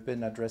thing we've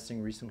been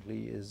addressing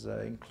recently is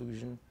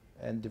inclusion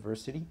and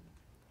diversity,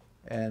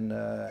 and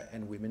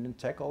women in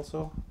tech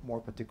also, more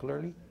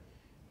particularly.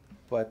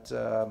 But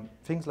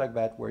things like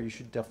that where you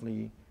should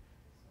definitely,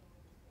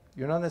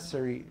 you're not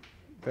necessarily,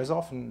 there's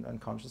often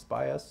unconscious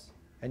bias,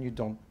 and you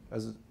don't,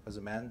 as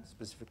a man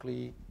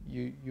specifically,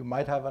 you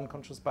might have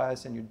unconscious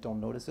bias and you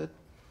don't notice it.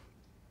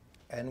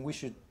 And we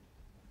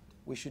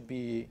should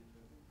be,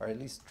 or at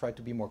least try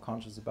to be more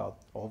conscious about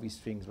all these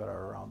things that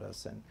are around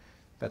us, and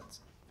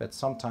that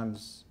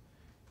sometimes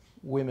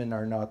women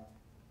are not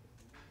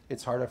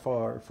it's harder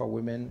for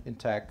women in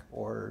tech,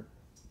 or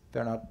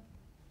they're not.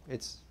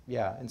 It's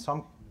in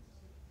some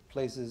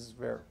places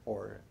where,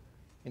 or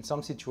in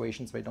some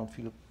situations they don't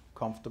feel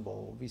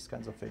comfortable. These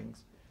kinds of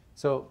things.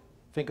 So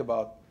think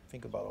about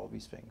all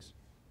these things.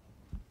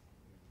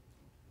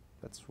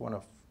 That's one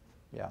of,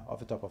 off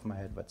the top of my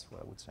head, that's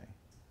what I would say.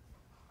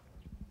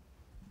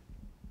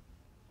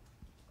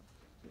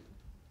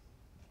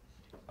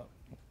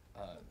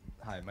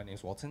 Hi, my name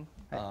is Walton.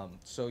 Hi.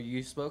 So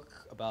you spoke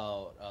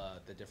about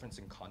the difference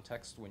in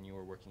context when you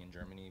were working in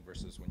Germany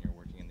versus when you're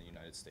working in the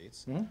United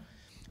States. Mm-hmm.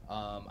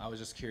 I was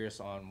just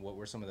curious on what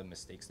were some of the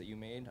mistakes that you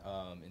made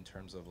in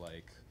terms of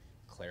like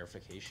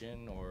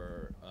clarification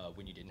or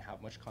when you didn't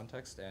have much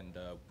context, and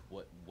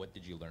what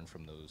did you learn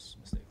from those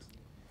mistakes?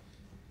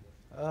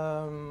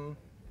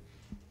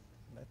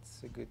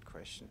 That's a good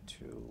question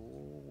too.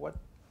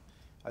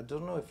 I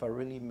don't know if I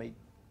really made,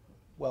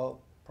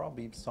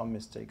 probably some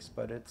mistakes,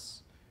 but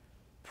it's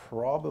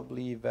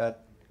probably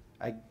that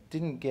I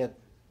didn't get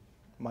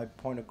my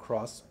point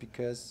across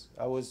because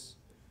I was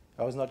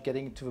not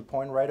getting to the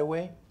point right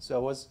away.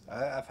 So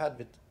I've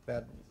had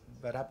that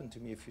happened to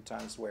me a few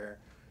times where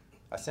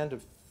I sent a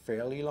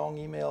fairly long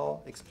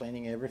email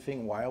explaining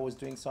everything, why I was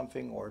doing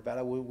something or that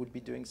I would be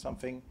doing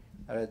something,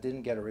 and I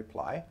didn't get a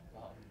reply.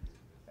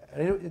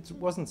 And it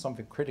wasn't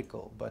something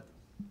critical, but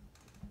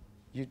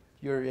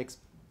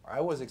I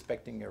was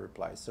expecting a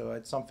reply, so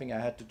it's something I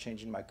had to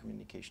change in my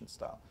communication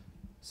style.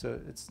 So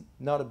it's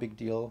not a big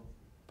deal,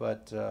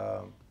 but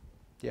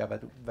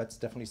that's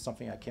definitely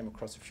something I came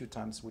across a few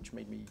times, which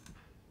made me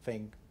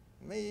think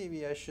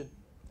maybe I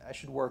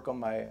should work on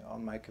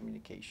my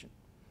communication.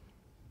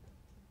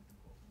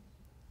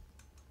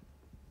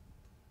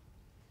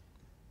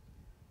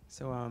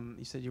 So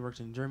you said you worked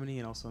in Germany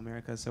and also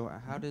America. So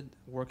how did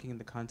working in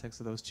the context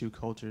of those two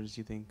cultures,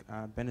 you think,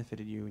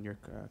 benefited you in your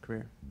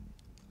career?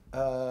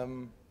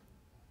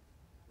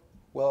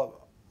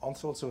 Well,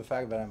 also the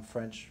fact that I'm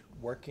French,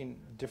 working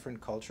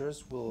different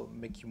cultures will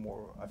make you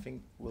more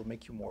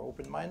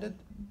open-minded.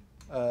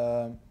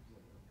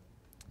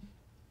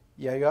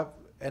 You have,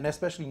 and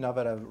especially now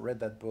that I've read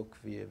that book,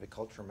 the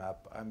Culture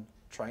Map, I'm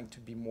trying to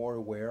be more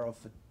aware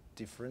of the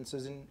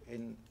differences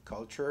in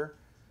culture,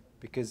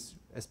 because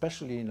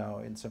especially now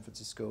in San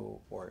Francisco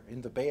or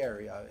in the Bay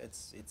Area,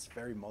 it's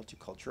very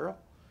multicultural.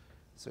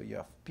 So you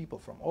have people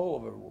from all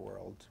over the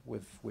world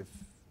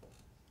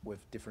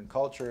with different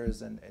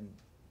cultures and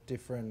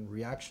different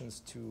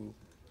reactions to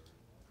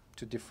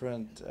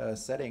different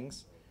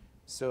settings.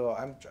 So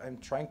I'm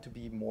trying to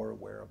be more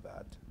aware of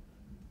that,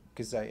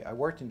 because I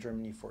worked in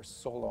Germany for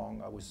so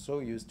long. I was so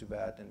used to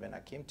that, and then I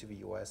came to the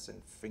US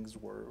and things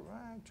were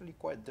actually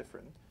quite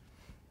different.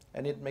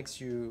 And it makes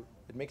you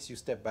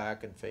step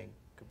back and think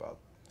about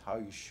how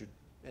you should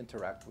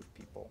interact with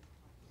people.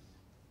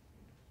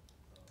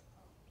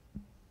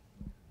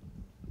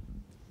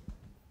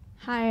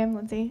 Hi, I'm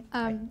Lindsay.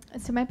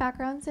 So my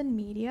background's in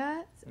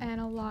media, and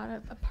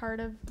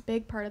a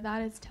big part of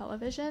that is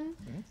television.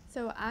 Mm-hmm.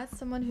 So as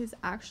someone who's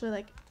actually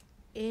like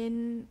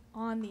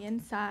on the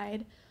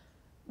inside,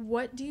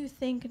 what do you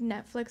think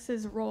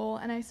Netflix's role,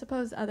 and I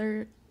suppose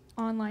other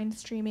online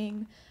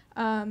streaming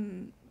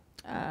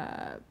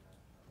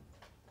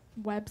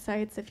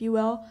websites, if you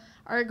will,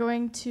 are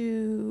going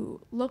to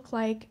look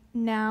like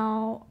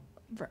now,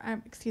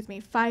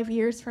 5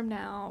 years from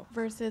now,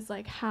 versus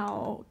like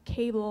how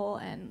cable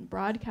and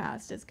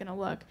broadcast is going to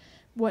look?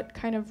 What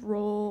kind of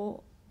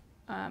role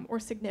or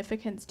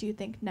significance do you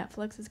think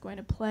Netflix is going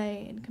to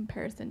play in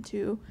comparison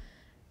to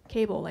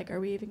cable? Like,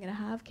 are we even going to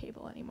have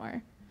cable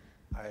anymore?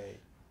 I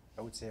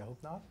would say I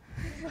hope not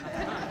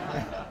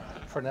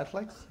for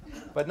Netflix.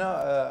 But no,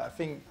 I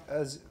think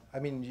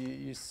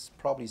you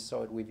probably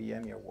saw it with the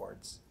Emmy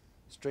Awards.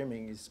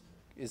 Streaming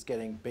is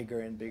getting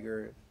bigger and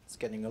bigger. It's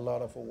getting a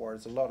lot of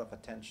awards, a lot of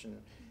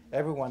attention.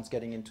 Everyone's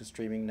getting into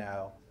streaming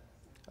now.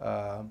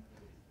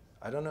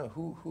 I don't know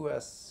who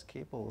has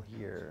cable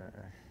here.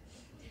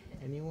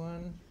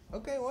 Anyone?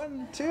 Okay,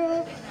 1,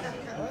 2.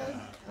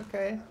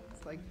 Okay,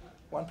 it's like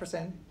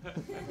 1%.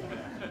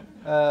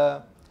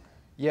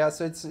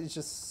 So it's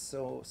just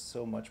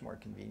so much more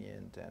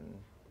convenient, and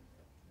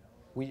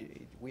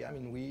we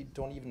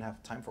don't even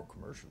have time for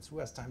commercials. Who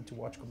has time to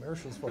watch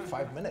commercials for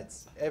 5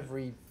 minutes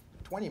every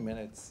 20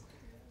 minutes?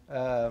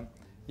 I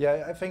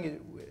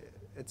think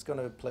it's going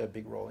to play a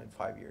big role in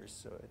 5 years,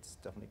 so it's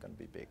definitely going to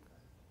be big.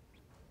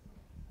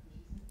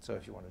 So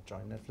if you want to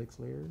join Netflix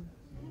later,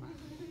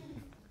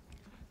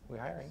 we're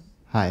hiring.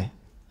 Hi.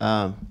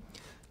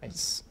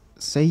 Nice.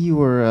 Say you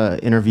were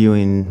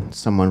interviewing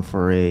someone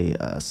for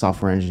a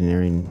software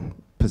engineering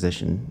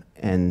position,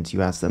 and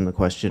you asked them the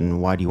question,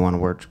 why do you want to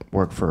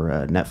work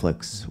for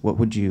Netflix? What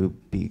would you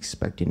be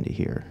expecting to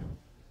hear?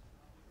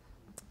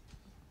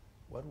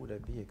 What would I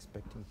be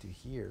expecting to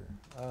hear?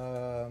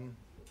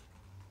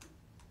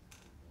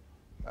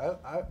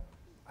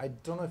 I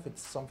don't know if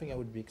it's something I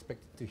would be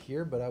expected to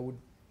hear, but I would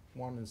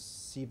want to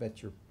see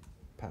that you're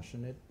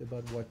passionate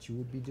about what you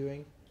would be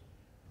doing,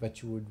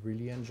 that you would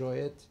really enjoy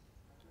it,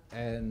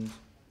 and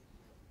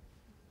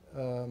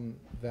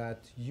that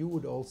you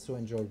would also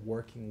enjoy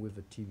working with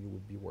the team you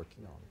would be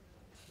working on.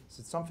 So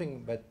it's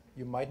something that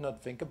you might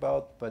not think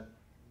about, but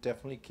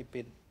definitely keep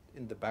it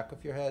in the back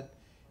of your head.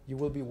 You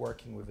will be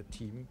working with a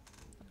team.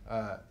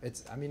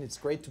 It's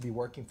great to be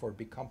working for a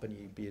big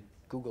company, be it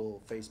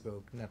Google,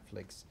 Facebook,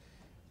 Netflix.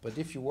 But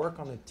if you work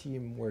on a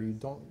team where you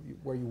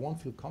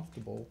won't feel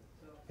comfortable,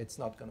 it's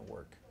not going to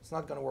work. It's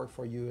not going to work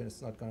for you, and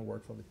it's not going to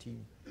work for the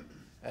team.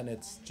 And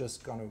it's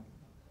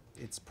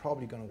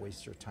probably going to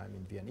waste your time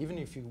in the end. Even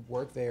if you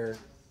work there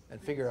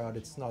and figure out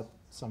it's not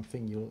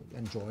something you'll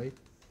enjoy,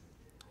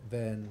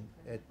 then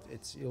it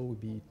will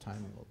be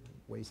time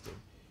wasted.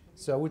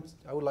 So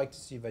I would like to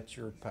see that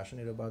you're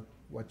passionate about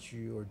what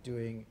you are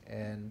doing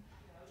and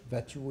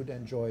that you would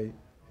enjoy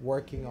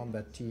working on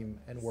that team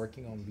and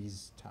working on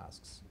these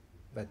tasks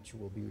that you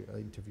will be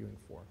interviewing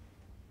for.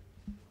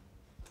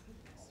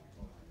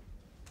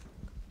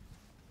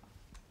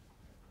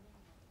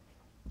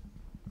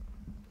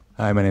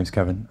 Hi, my name's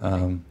Kevin.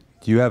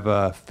 Do you have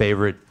a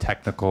favorite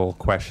technical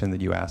question that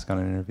you ask on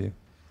an interview?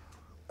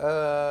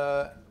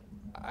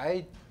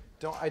 I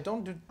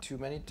don't do too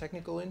many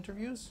technical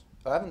interviews.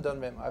 I haven't done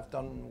them. I've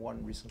done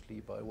one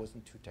recently, but it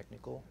wasn't too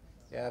technical.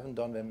 Yeah, I haven't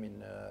done them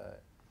in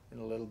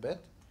a little bit.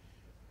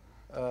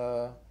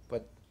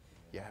 But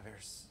yeah,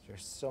 there's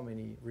so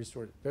many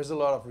resources. There's a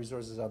lot of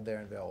resources out there,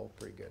 and they're all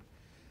pretty good.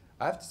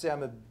 I have to say,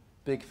 I'm a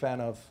big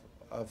fan of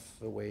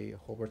the way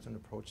Holberton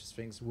approaches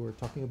things. We were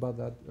talking about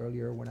that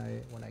earlier when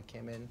I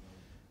came in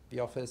the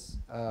office.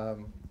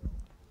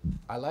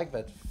 I like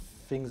that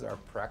things are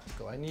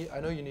practical. I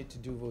know you need to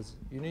do those.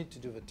 You need to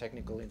do the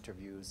technical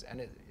interviews,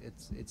 and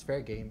it's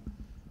fair game.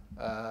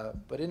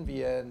 But in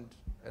the end,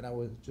 and I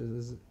was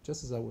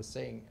just as I was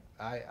saying,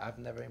 I've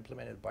never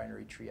implemented a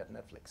binary tree at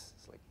Netflix.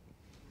 It's like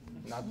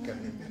not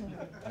gonna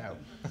no.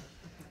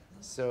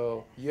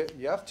 So you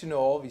have to know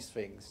all these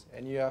things,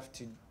 and you have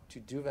to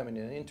do them in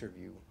an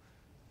interview.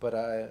 But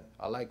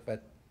I like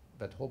that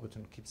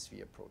Holberton keeps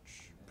the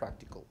approach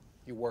practical.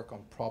 You work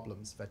on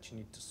problems that you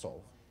need to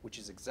solve, which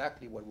is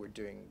exactly what we're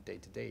doing day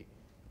to day.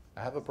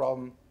 I have a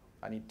problem,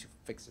 I need to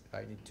fix it,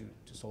 I need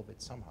to solve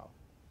it somehow,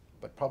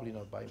 but probably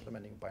not by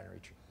implementing binary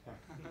tree.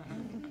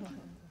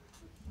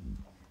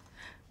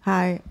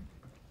 Hi.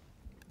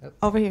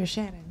 Over here,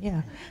 Shannon,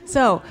 yeah.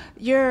 So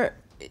your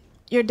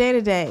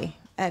day-to-day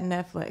at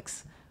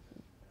Netflix,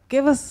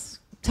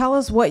 tell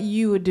us what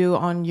you would do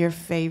on your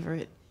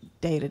favorite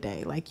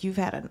day-to-day. Like, you've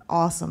had an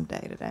awesome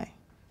day-to-day.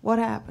 What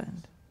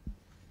happened?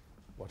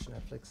 Watch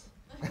Netflix.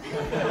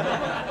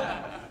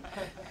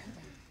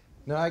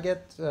 No, I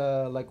get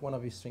like one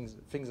of these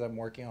things I'm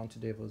working on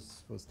today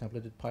was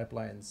templated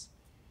pipelines.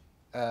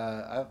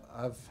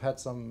 I've had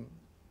some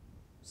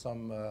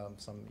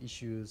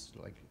issues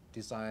like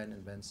design,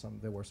 and then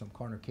there were some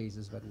corner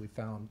cases that we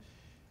found.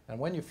 And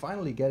when you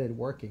finally get it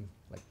working,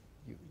 like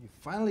you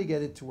finally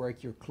get it to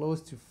work, you're close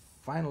to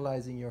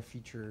finalizing your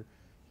feature.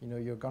 You know,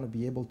 you're going to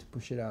be able to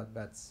push it out.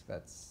 That's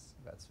a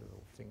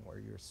thing where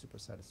you're super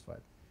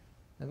satisfied.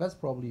 And that's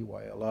probably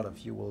why a lot of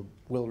you will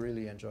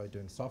really enjoy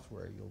doing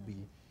software.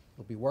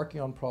 You'll be working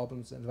on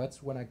problems, and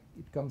that's when it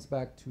comes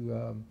back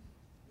to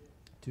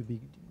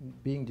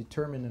being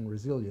determined and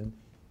resilient.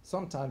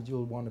 Sometimes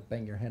you'll want to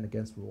bang your head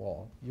against the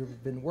wall.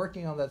 You've been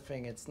working on that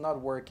thing, it's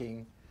not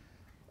working.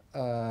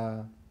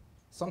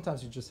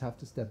 Sometimes you just have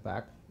to step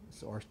back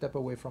or step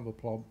away from the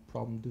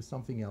problem, do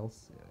something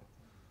else.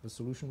 The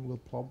solution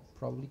will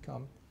probably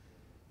come.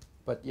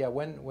 But yeah,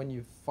 when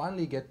you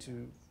finally get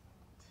to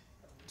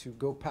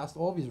go past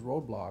all these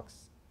roadblocks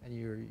and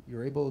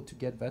you're able to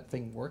get that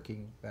thing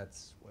working,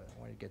 that's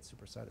when it gets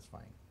super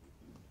satisfying.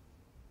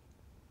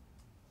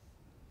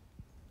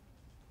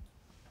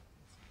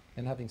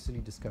 And having silly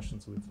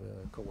discussions with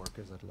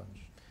coworkers at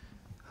lunch.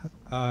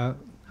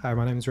 Hi,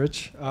 my name's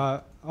Rich.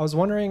 I was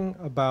wondering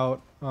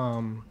about,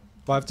 well,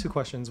 I have two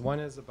questions. One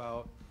is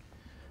about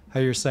how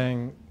you're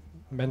saying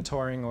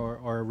mentoring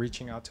or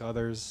reaching out to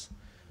others.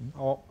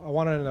 I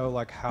wanted to know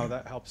like how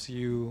that helps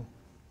you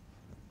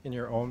in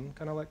your own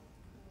kind of like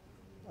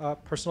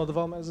personal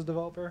development as a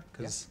developer,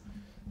 because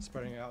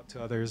spreading it out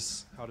to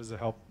others, how does it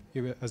help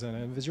you as an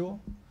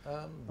individual?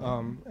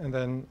 And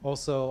then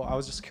also, I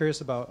was just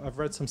curious about, I've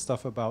read some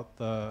stuff about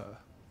the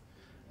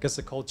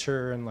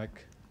culture, and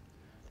like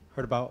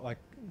heard about like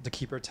the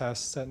keeper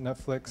tests at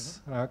Netflix.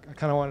 And I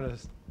kind of wanted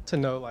to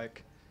know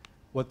like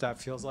what that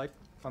feels like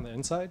on the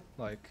inside.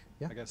 Like,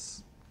 I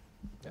guess,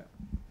 yeah.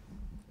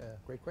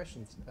 Great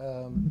questions.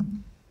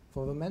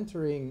 For the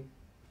mentoring,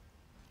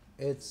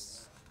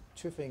 it's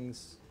two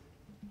things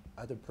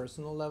at a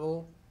personal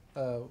level.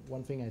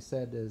 One thing I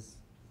said is,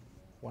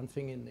 one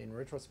thing in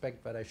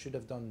retrospect that I should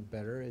have done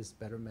better is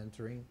better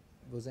mentoring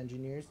those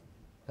engineers,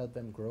 help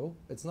them grow.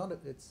 It's not,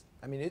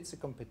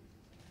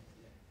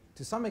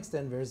 to some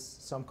extent there's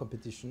some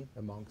competition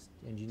amongst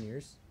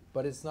engineers,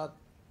 but it's not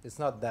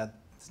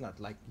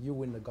like you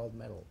win the gold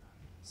medal.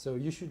 So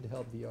you should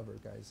help the other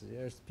guys.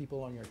 There's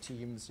people on your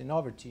teams, in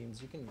other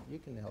teams, you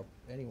can help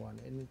anyone.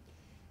 And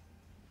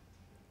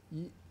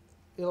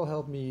it'll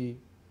help me,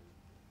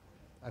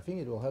 I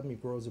think it will help me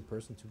grow as a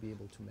person to be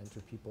able to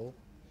mentor people.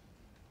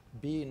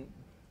 be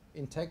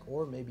in tech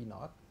or maybe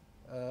not.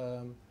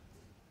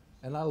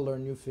 And I'll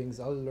learn new things,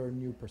 I'll learn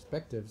new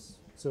perspectives.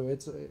 So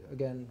it's,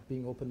 again,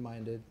 being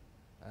open-minded.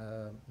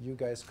 You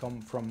guys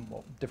come from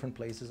different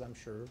places, I'm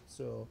sure.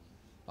 So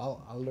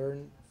I'll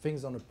learn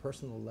things on a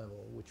personal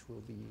level, which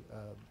will be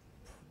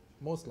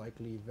most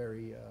likely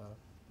very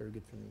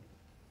good for me.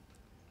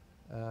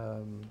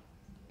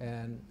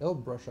 And it'll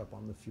brush up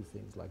on a few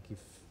things, like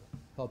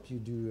help you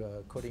do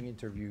coding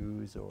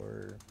interviews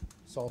or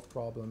solve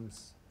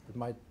problems. It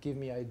might give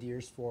me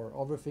ideas for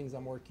other things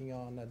I'm working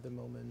on at the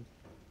moment.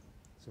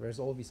 So there's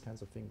all these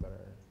kinds of things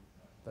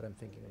that I'm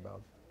thinking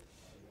about.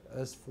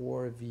 As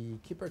for the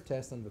keeper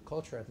test and the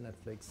culture at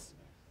Netflix,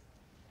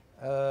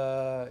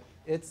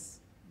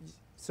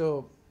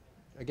 so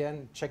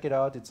again, check it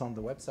out. It's on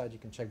the website. You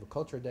can check the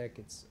culture deck.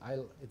 It's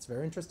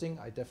very interesting.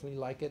 I definitely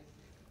like it.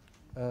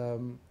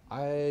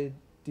 I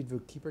did the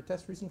keeper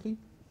test recently.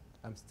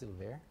 I'm still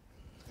there.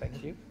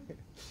 Thank you.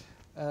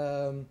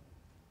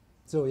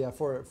 So yeah,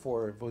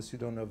 for those who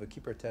don't know, the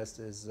keeper test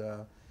is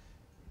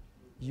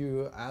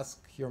you ask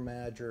your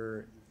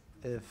manager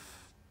if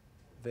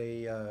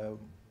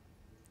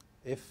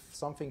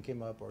something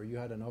came up or you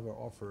had another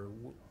offer,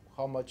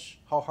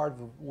 how hard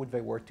would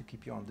they work to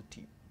keep you on the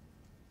team?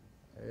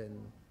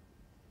 And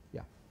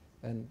yeah,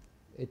 and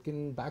it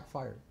can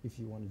backfire. If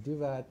you want to do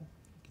that,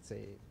 you can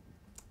say,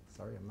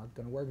 sorry, I'm not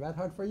going to work that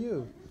hard for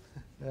you.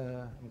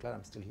 I'm glad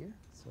I'm still here,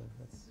 so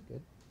that's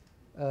good.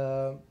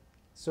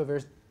 So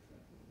there's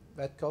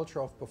that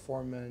culture of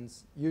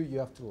performance. You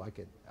have to like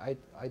it. I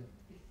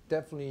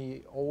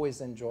definitely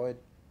always enjoyed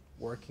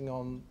working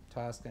on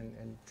tasks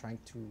and trying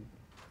to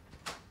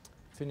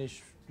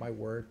finish my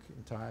work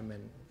in time.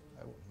 And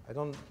I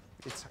don't.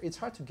 It's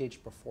hard to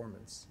gauge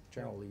performance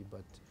generally,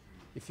 but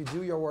if you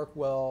do your work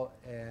well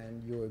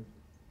and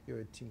you're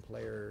a team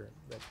player,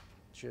 that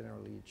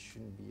generally it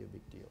shouldn't be a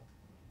big deal.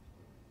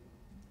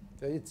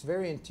 So it's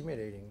very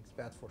intimidating,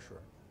 that's for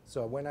sure.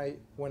 So when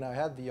I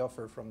had the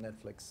offer from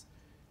Netflix,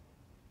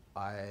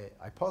 I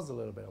paused a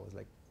little bit. I was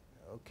like,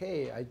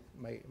 okay,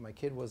 my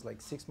kid was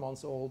like 6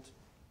 months old,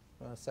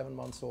 7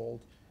 months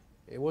old.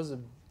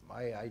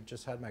 I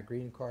just had my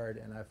green card,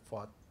 and I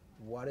thought,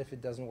 what if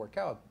it doesn't work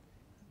out?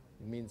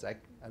 It means I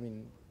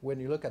mean, when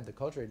you look at the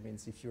culture, it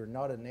means if you're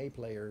not an A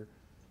player,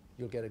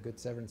 you'll get a good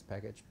severance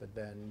package, but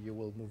then you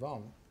will move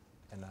on.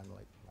 And I'm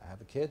like, I have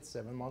a kid,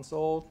 7 months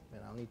old,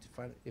 and I'll need to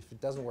find, if it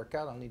doesn't work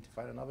out, I'll need to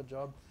find another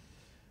job.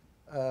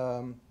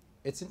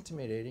 It's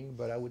intimidating,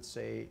 but I would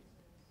say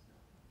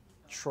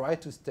try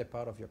to step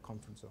out of your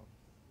comfort zone.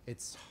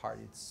 It's hard,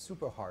 it's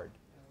super hard,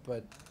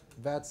 but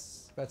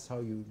that's how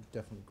you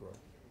definitely grow.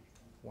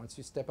 Once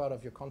you step out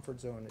of your comfort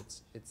zone,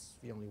 it's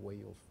the only way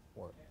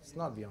or it's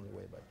not the only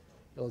way, but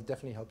it'll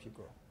definitely help you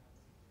grow.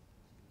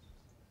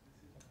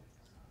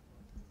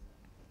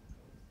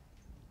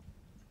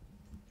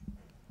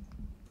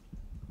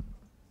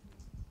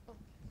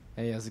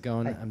 Hey, how's it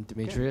going? Hi. I'm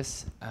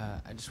Demetrius.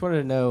 I just wanted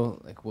to know,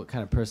 like, what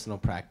kind of personal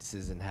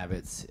practices and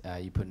habits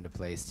you put into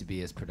place to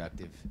be as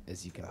productive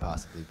as you can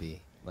possibly be.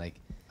 Like,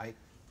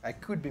 I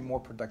could be more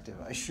productive.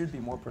 I should be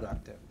more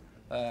productive.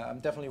 I'm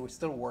definitely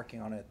still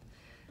working on it.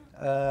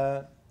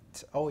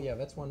 Oh yeah,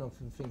 that's one of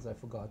the things I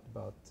forgot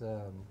about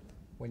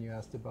when you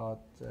asked about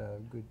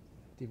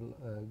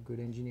good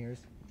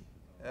engineers.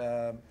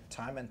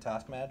 Time and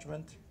task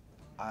management.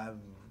 I'm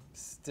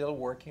still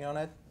working on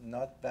it.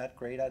 Not that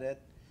great at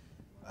it.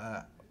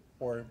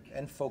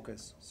 And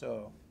focus.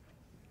 So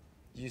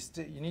you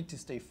need to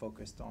stay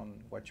focused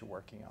on what you're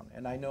working on.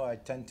 And I know I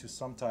tend to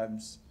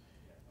sometimes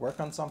work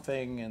on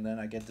something and then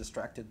I get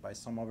distracted by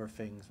some other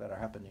things that are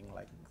happening,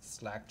 like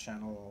Slack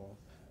channel,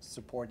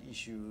 support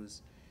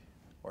issues,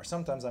 or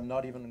sometimes I'm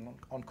not even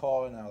on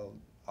call and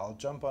I'll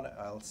jump on it.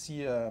 I'll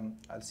see a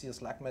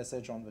Slack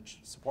message on the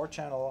support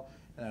channel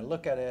and I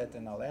look at it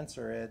and I'll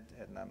answer it.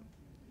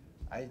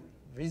 And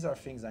these are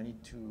things I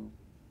need to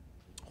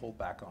hold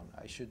back on.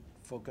 I should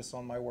focus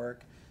on my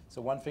work.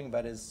 So one thing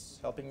that is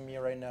helping me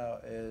right now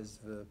is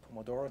the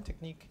Pomodoro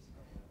technique,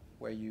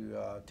 where you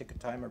take a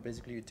timer.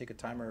 Basically, you take a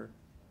timer,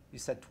 you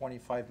set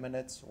 25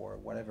 minutes or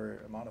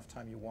whatever amount of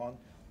time you want,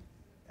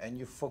 and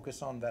you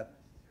focus on that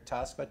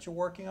task that you're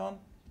working on,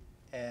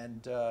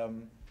 and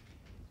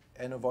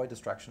avoid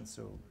distractions.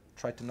 So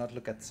try to not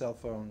look at cell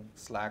phone,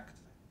 Slack,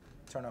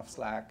 turn off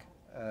Slack,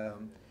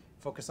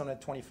 focus on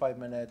it 25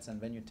 minutes, and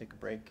then you take a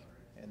break,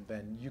 and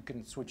then you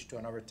can switch to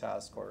another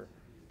task or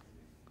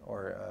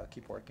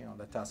keep working on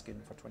the task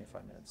in for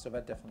 25 minutes. So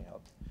that definitely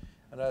helps.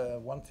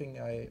 And one thing,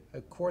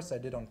 a course I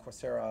did on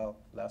Coursera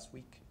last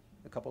week,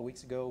 a couple of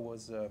weeks ago,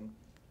 was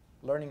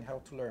learning how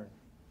to learn.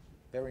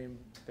 Very,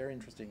 very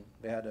interesting.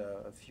 They had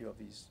a few of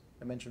these.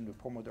 I mentioned the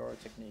Pomodoro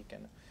technique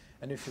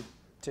and a few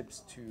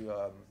tips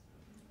to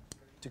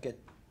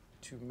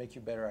make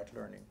you better at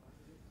learning.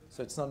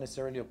 So it's not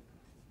necessarily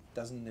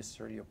doesn't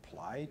necessarily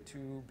apply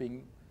to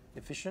being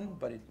efficient,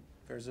 but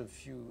there's a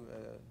few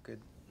good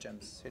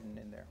gems hidden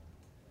in there.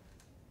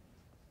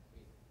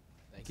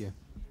 thank you.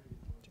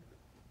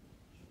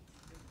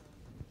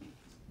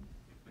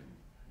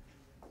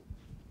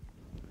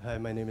 Hi,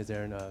 my name is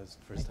Aaron. It's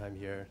the first time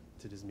here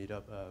to this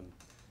meetup.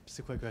 Just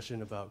a quick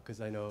question about,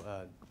 because I know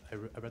I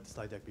read the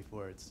slide deck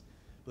before. It's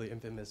really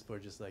infamous for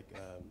just like,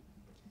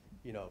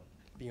 you know,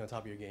 being on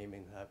top of your game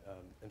and have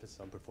emphasis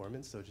on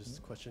performance. So just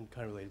a question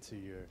kind of related to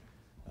your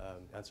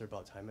answer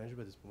about time management,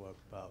 but it's more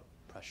about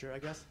pressure, I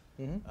guess.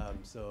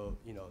 So,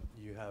 you know,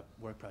 you have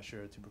work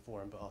pressure to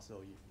perform, but also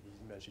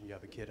you mentioned you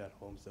have a kid at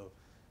home. So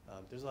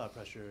there's a lot of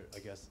pressure, I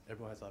guess.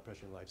 Everyone has a lot of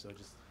pressure in life. So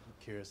just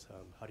curious,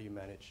 how do you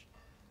manage,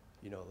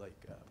 you know, like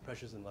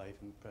pressures in life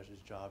and pressures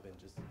job and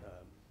just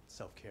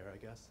self-care, I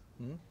guess?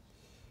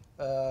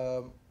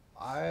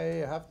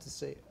 I have to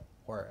say,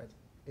 or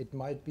it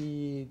might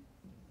be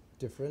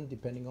different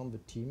depending on the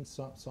team.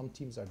 Some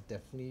teams are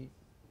definitely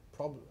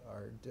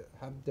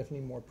have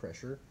definitely more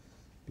pressure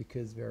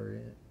because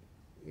they're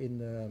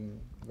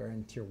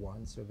in tier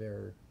 1, so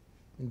they're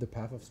in the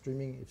path of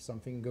streaming. If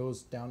something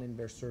goes down in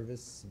their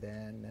service,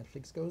 then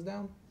Netflix goes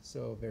down.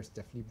 So there's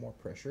definitely more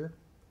pressure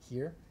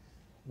here.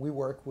 We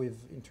work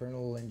with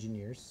internal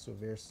engineers, so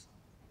there's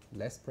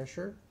less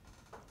pressure,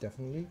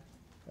 definitely.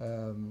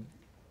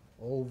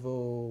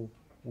 Although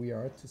we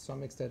are to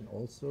some extent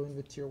also in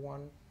the tier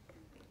 1.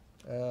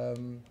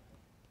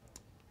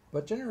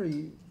 But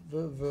generally,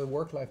 the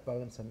work-life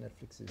balance on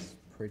Netflix is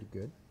pretty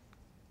good.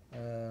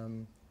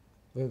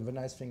 The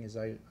nice thing is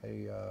I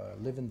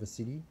live in the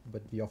city,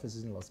 but the office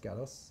is in Los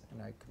Gatos,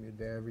 and I commute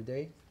there every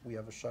day. We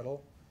have a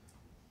shuttle,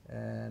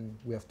 and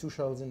we have 2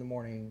 shuttles in the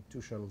morning,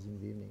 2 shuttles in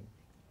the evening,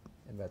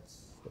 and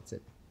that's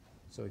it.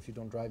 So if you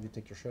don't drive, you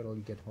take your shuttle,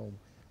 you get home.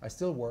 I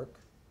still work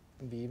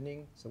in the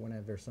evening, so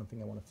whenever there's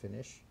something I want to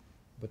finish,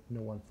 but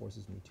no one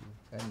forces me to.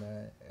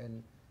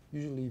 And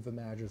usually the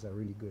managers are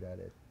really good at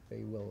it.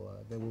 They will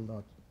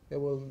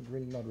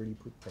really not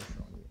put pressure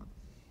on you.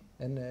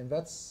 And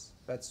that's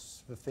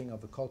the thing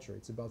of the culture.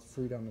 It's about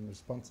freedom and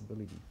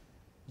responsibility.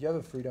 You have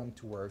a freedom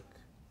to work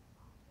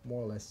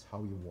more or less how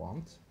you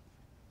want,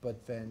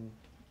 but then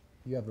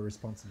you have a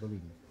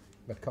responsibility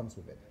that comes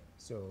with it.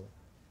 So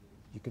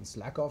you can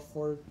slack off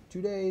for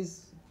 2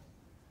 days,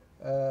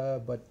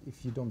 but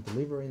if you don't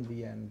deliver in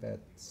the end,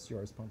 that's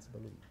your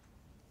responsibility.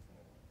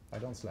 I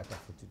don't slack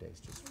off for 2 days,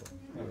 just for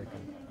the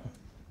record.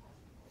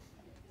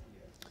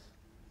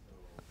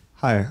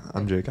 Hi,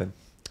 I'm Jacob.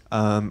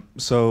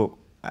 So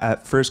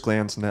at first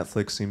glance,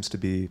 Netflix seems to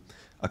be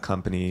a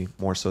company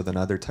more so than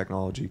other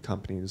technology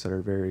companies that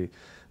are very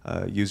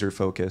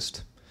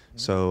user-focused.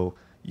 So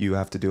you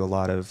have to do a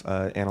lot of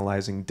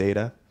analyzing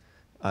data.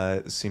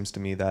 It seems to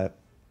me that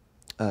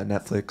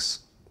Netflix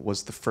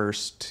was the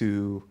first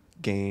to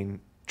gain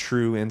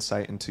true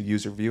insight into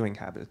user viewing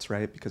habits,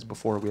 right? Because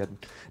before we had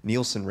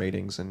Nielsen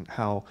ratings, and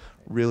how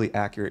really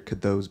accurate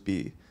could those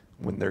be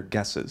when they're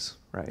guesses,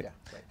 right? Yeah,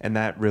 right. And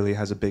that really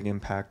has a big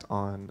impact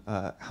on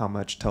how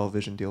much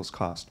television deals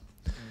cost.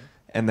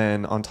 And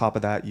then on top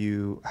of that,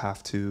 you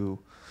have to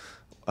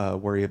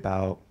worry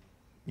about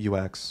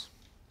UX.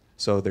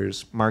 So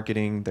there's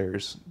marketing,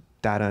 there's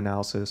data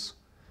analysis.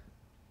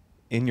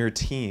 In your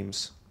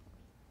teams,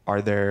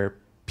 are there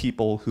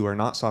people who are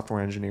not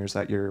software engineers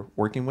that you're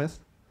working with,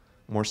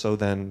 more so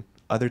than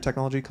other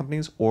technology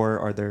companies, or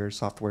are there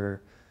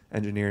software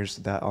engineers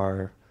that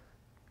are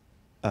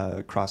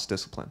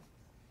cross-discipline?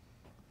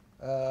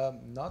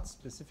 Not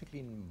specifically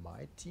in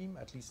my team,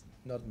 at least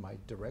not my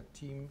direct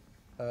team.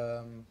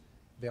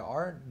 There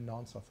are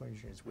non-software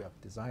engineers. We have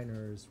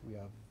designers.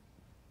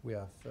 We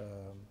have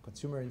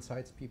consumer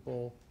insights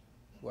people,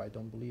 who I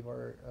don't believe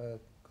are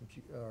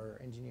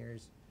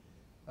engineers.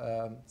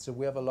 So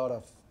we have a lot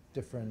of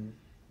different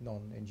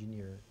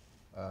non-engineer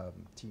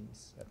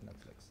teams at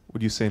Netflix.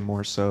 Would you say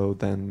more so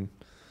than,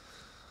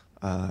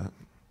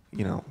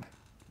 you know,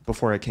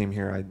 before I came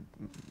here, I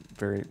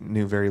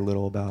knew very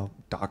little about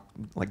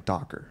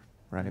Docker,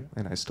 right?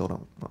 And I still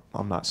don't.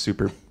 I'm not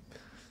super,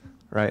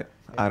 right?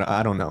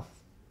 I don't know,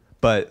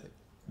 but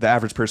the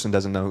average person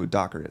doesn't know who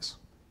Docker is.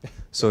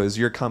 So is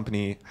your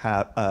company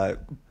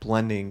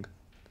blending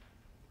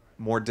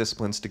more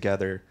disciplines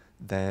together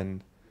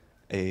than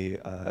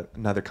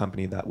another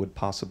company that would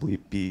possibly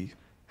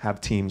have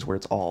teams where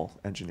it's all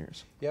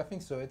engineers? Yeah, I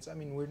think so. I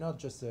mean, we're not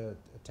just a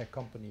tech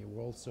company.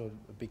 We're also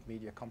a big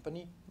media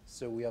company.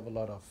 So we have a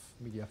lot of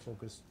media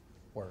focused,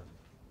 or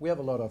we have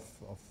a lot of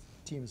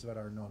teams that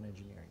are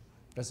non-engineering.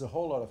 There's a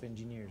whole lot of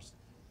engineers,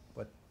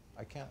 but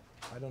I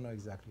don't know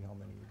exactly how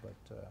many, but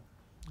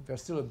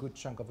there's still a good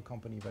chunk of the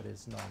company that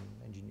is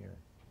non-engineering.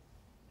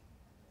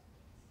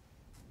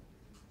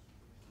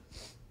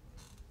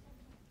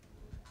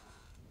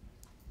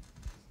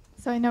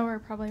 So I know we're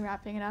probably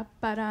wrapping it up,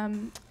 but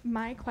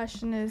my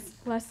question is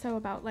less so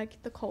about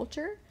like the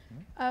culture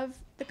of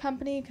the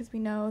company, because we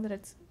know that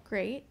it's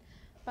great,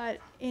 but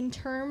in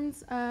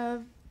terms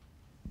of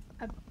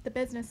the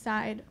business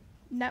side,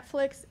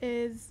 Netflix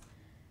is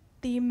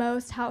the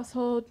most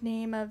household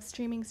name of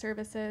streaming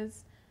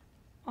services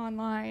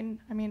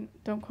online. I mean,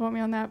 don't quote me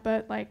on that,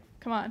 but like,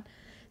 come on.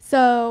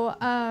 So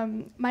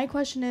my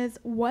question is,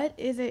 what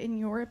is it in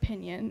your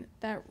opinion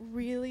that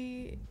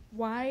really,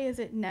 why is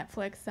it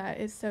Netflix that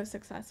is so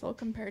successful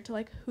compared to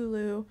like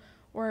Hulu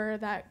or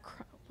that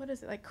what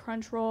is it, like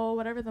Crunchyroll,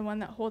 whatever, the one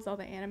that holds all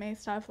the anime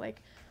stuff.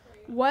 Like,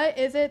 what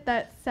is it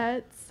that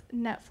sets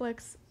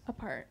Netflix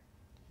apart?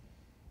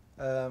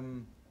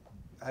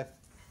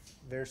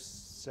 There's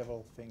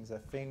several things. I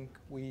think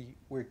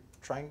we're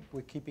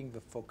keeping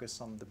the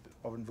focus on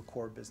the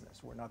core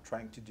business. We're not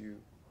trying to do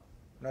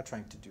a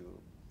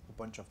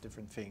bunch of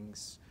different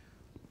things,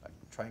 like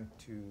trying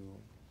to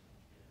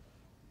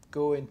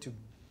go into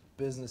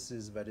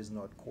businesses that is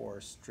not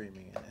core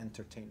streaming and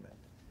entertainment.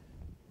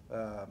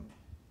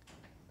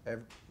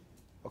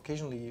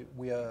 Occasionally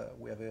we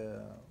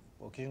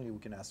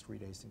can ask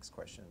Reed Hastings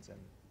questions, and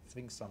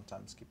things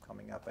sometimes keep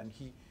coming up, and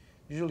he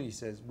usually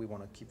says we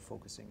want to keep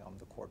focusing on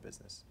the core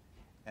business,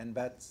 and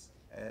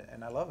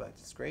I love that.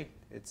 It's great.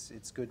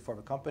 It's good for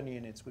the company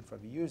and it's good for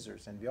the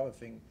users. And the other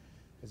thing,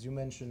 as you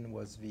mentioned,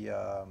 was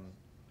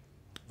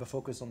the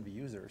focus on the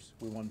users.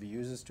 We want the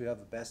users to have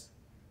the best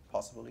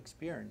possible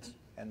experience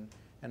and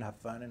have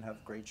fun and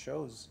have great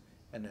shows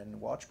and then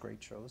watch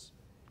great shows.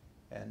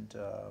 And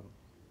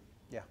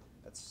yeah,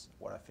 that's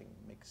what I think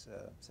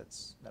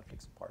sets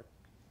Netflix apart.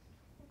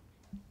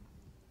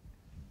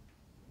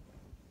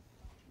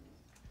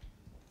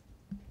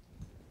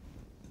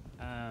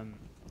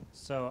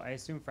 So I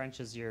assume French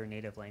is your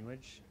native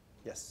language?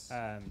 Yes.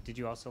 Did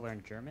you also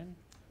learn German?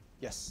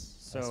 Yes.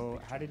 So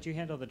how did you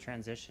handle the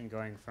transition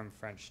going from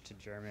French to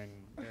German?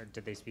 Or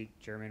did they speak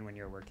German when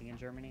you were working in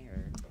Germany?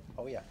 Or?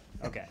 Oh, yeah.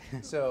 Okay.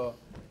 So,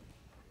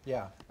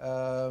 yeah.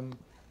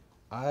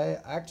 I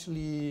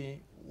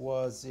actually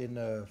was in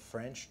a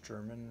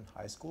French-German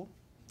high school,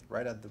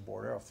 right at the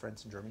border of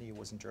France and Germany. It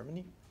was in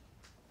Germany.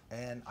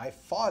 And I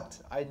thought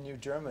I knew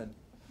German.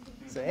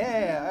 So,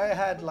 hey, I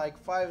had like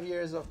 5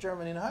 years of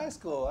German in high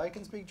school. I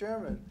can speak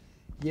German.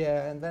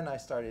 Yeah, and then I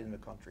started in the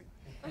country.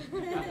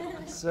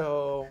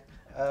 So,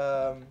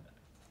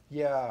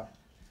 yeah,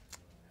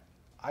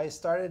 I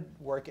started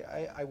working.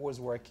 I was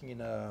working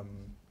in a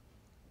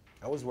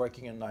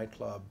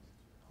nightclub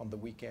on the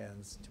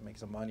weekends to make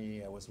some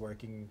money. I was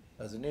working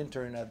as an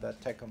intern at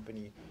that tech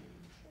company,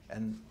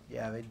 and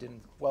yeah, they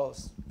didn't. Well,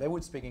 they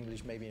would speak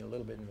English maybe a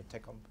little bit in the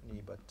tech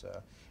company,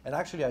 but and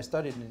actually I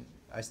studied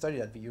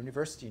at the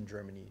university in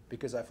Germany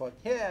because I thought,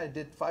 yeah, I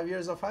did 5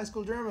 years of high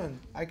school German.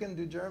 I can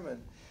do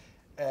German.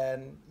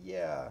 And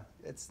yeah,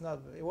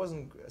 it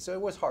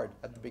was hard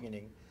at the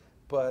beginning,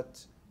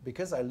 but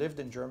because I lived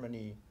in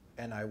Germany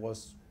and I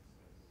was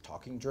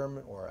talking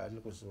German, or I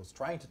was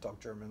trying to talk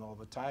German all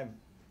the time,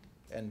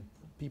 and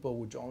people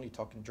would only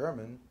talk in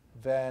German,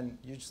 then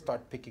you just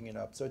start picking it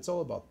up. So it's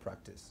all about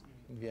practice.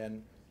 In the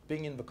end,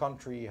 being in the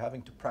country,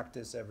 having to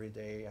practice every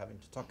day, having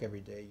to talk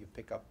every day, you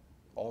pick up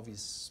all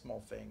these small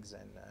things,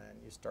 and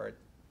you start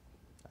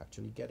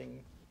actually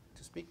getting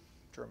to speak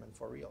German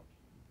for real.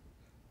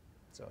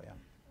 So yeah,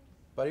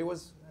 but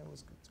it's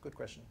a good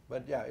question.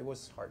 But yeah, it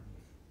was hard,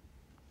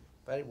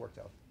 but it worked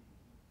out,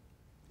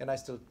 and I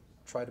still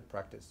try to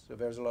practice. So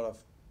there's a lot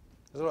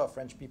of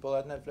French people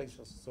at Netflix.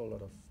 There's also a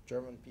lot of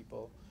German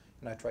people,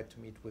 and I try to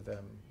meet with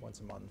them once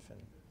a month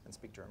and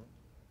speak German.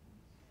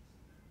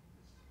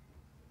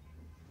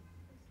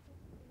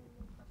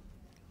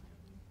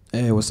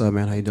 Hey, what's up,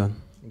 man? How you doing?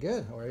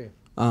 Good. How are you?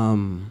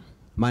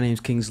 My name's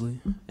Kingsley,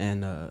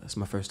 and it's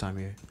my first time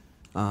here.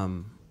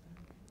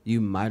 You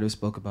might have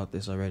spoke about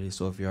this already,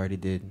 so if you already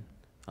did,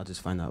 I'll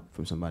just find out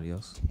from somebody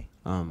else.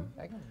 I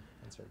can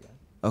answer again.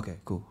 Okay,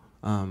 cool.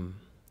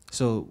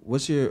 So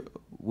what's your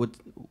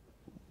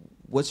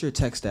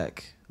tech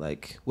stack?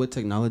 Like, what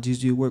technologies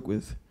do you work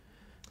with,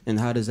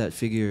 and how does that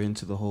figure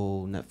into the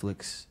whole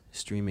Netflix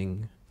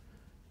streaming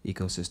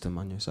ecosystem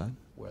on your side?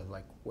 Well,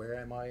 like, where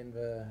am I in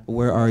the?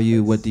 Where are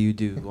you? What do you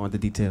do? I want the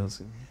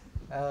details.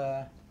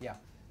 Yeah.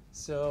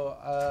 So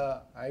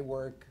I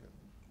work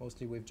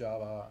mostly with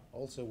Java.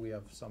 Also, we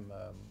have some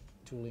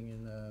tooling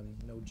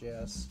in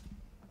Node.js.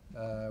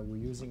 We're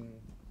using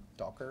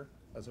Docker,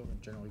 as well,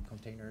 generally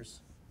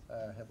containers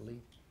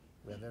heavily.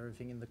 We have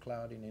everything in the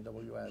cloud in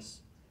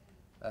AWS.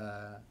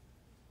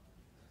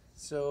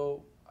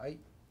 So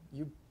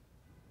you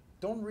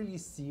don't really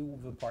see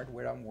the part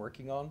where I'm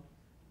working on,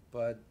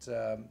 but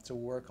to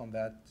work on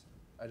that,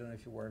 I don't know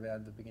if you were there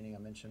at the beginning. I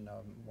mentioned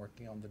I'm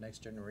working on the next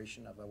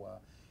generation of our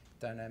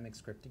dynamic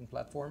scripting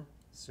platform.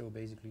 So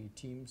basically,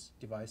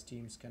 device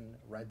teams can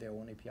write their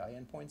own API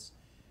endpoints.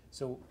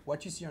 So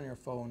what you see on your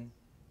phone,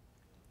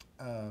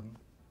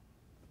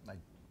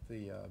 like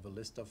the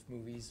list of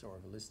movies or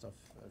the list of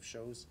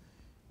shows,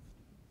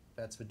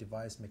 that's the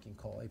device making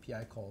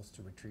API calls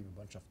to retrieve a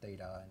bunch of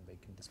data, and they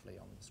can display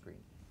on the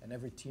screen. And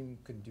every team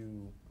can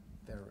do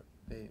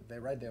they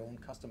write their own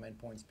custom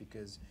endpoints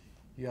because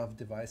you have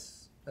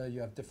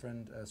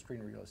different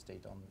screen real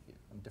estate on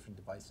different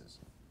devices.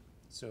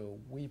 So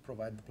we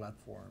provide the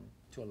platform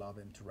to allow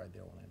them to write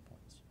their own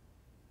endpoints.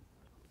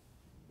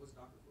 What's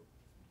Docker for?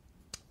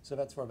 So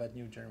that's for that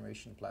new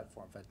generation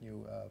platform, that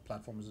new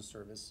platform as a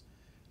service.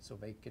 So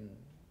they can,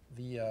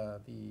 the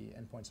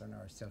endpoints are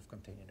now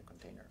self-contained in a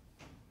container.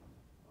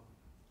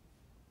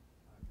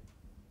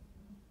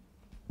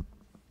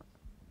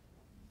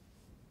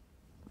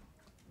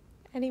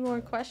 Any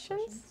more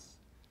questions?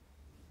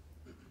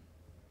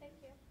 Thank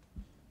you.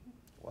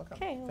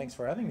 Okay. Thanks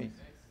for having me.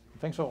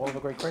 Thanks for all the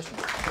great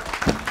questions.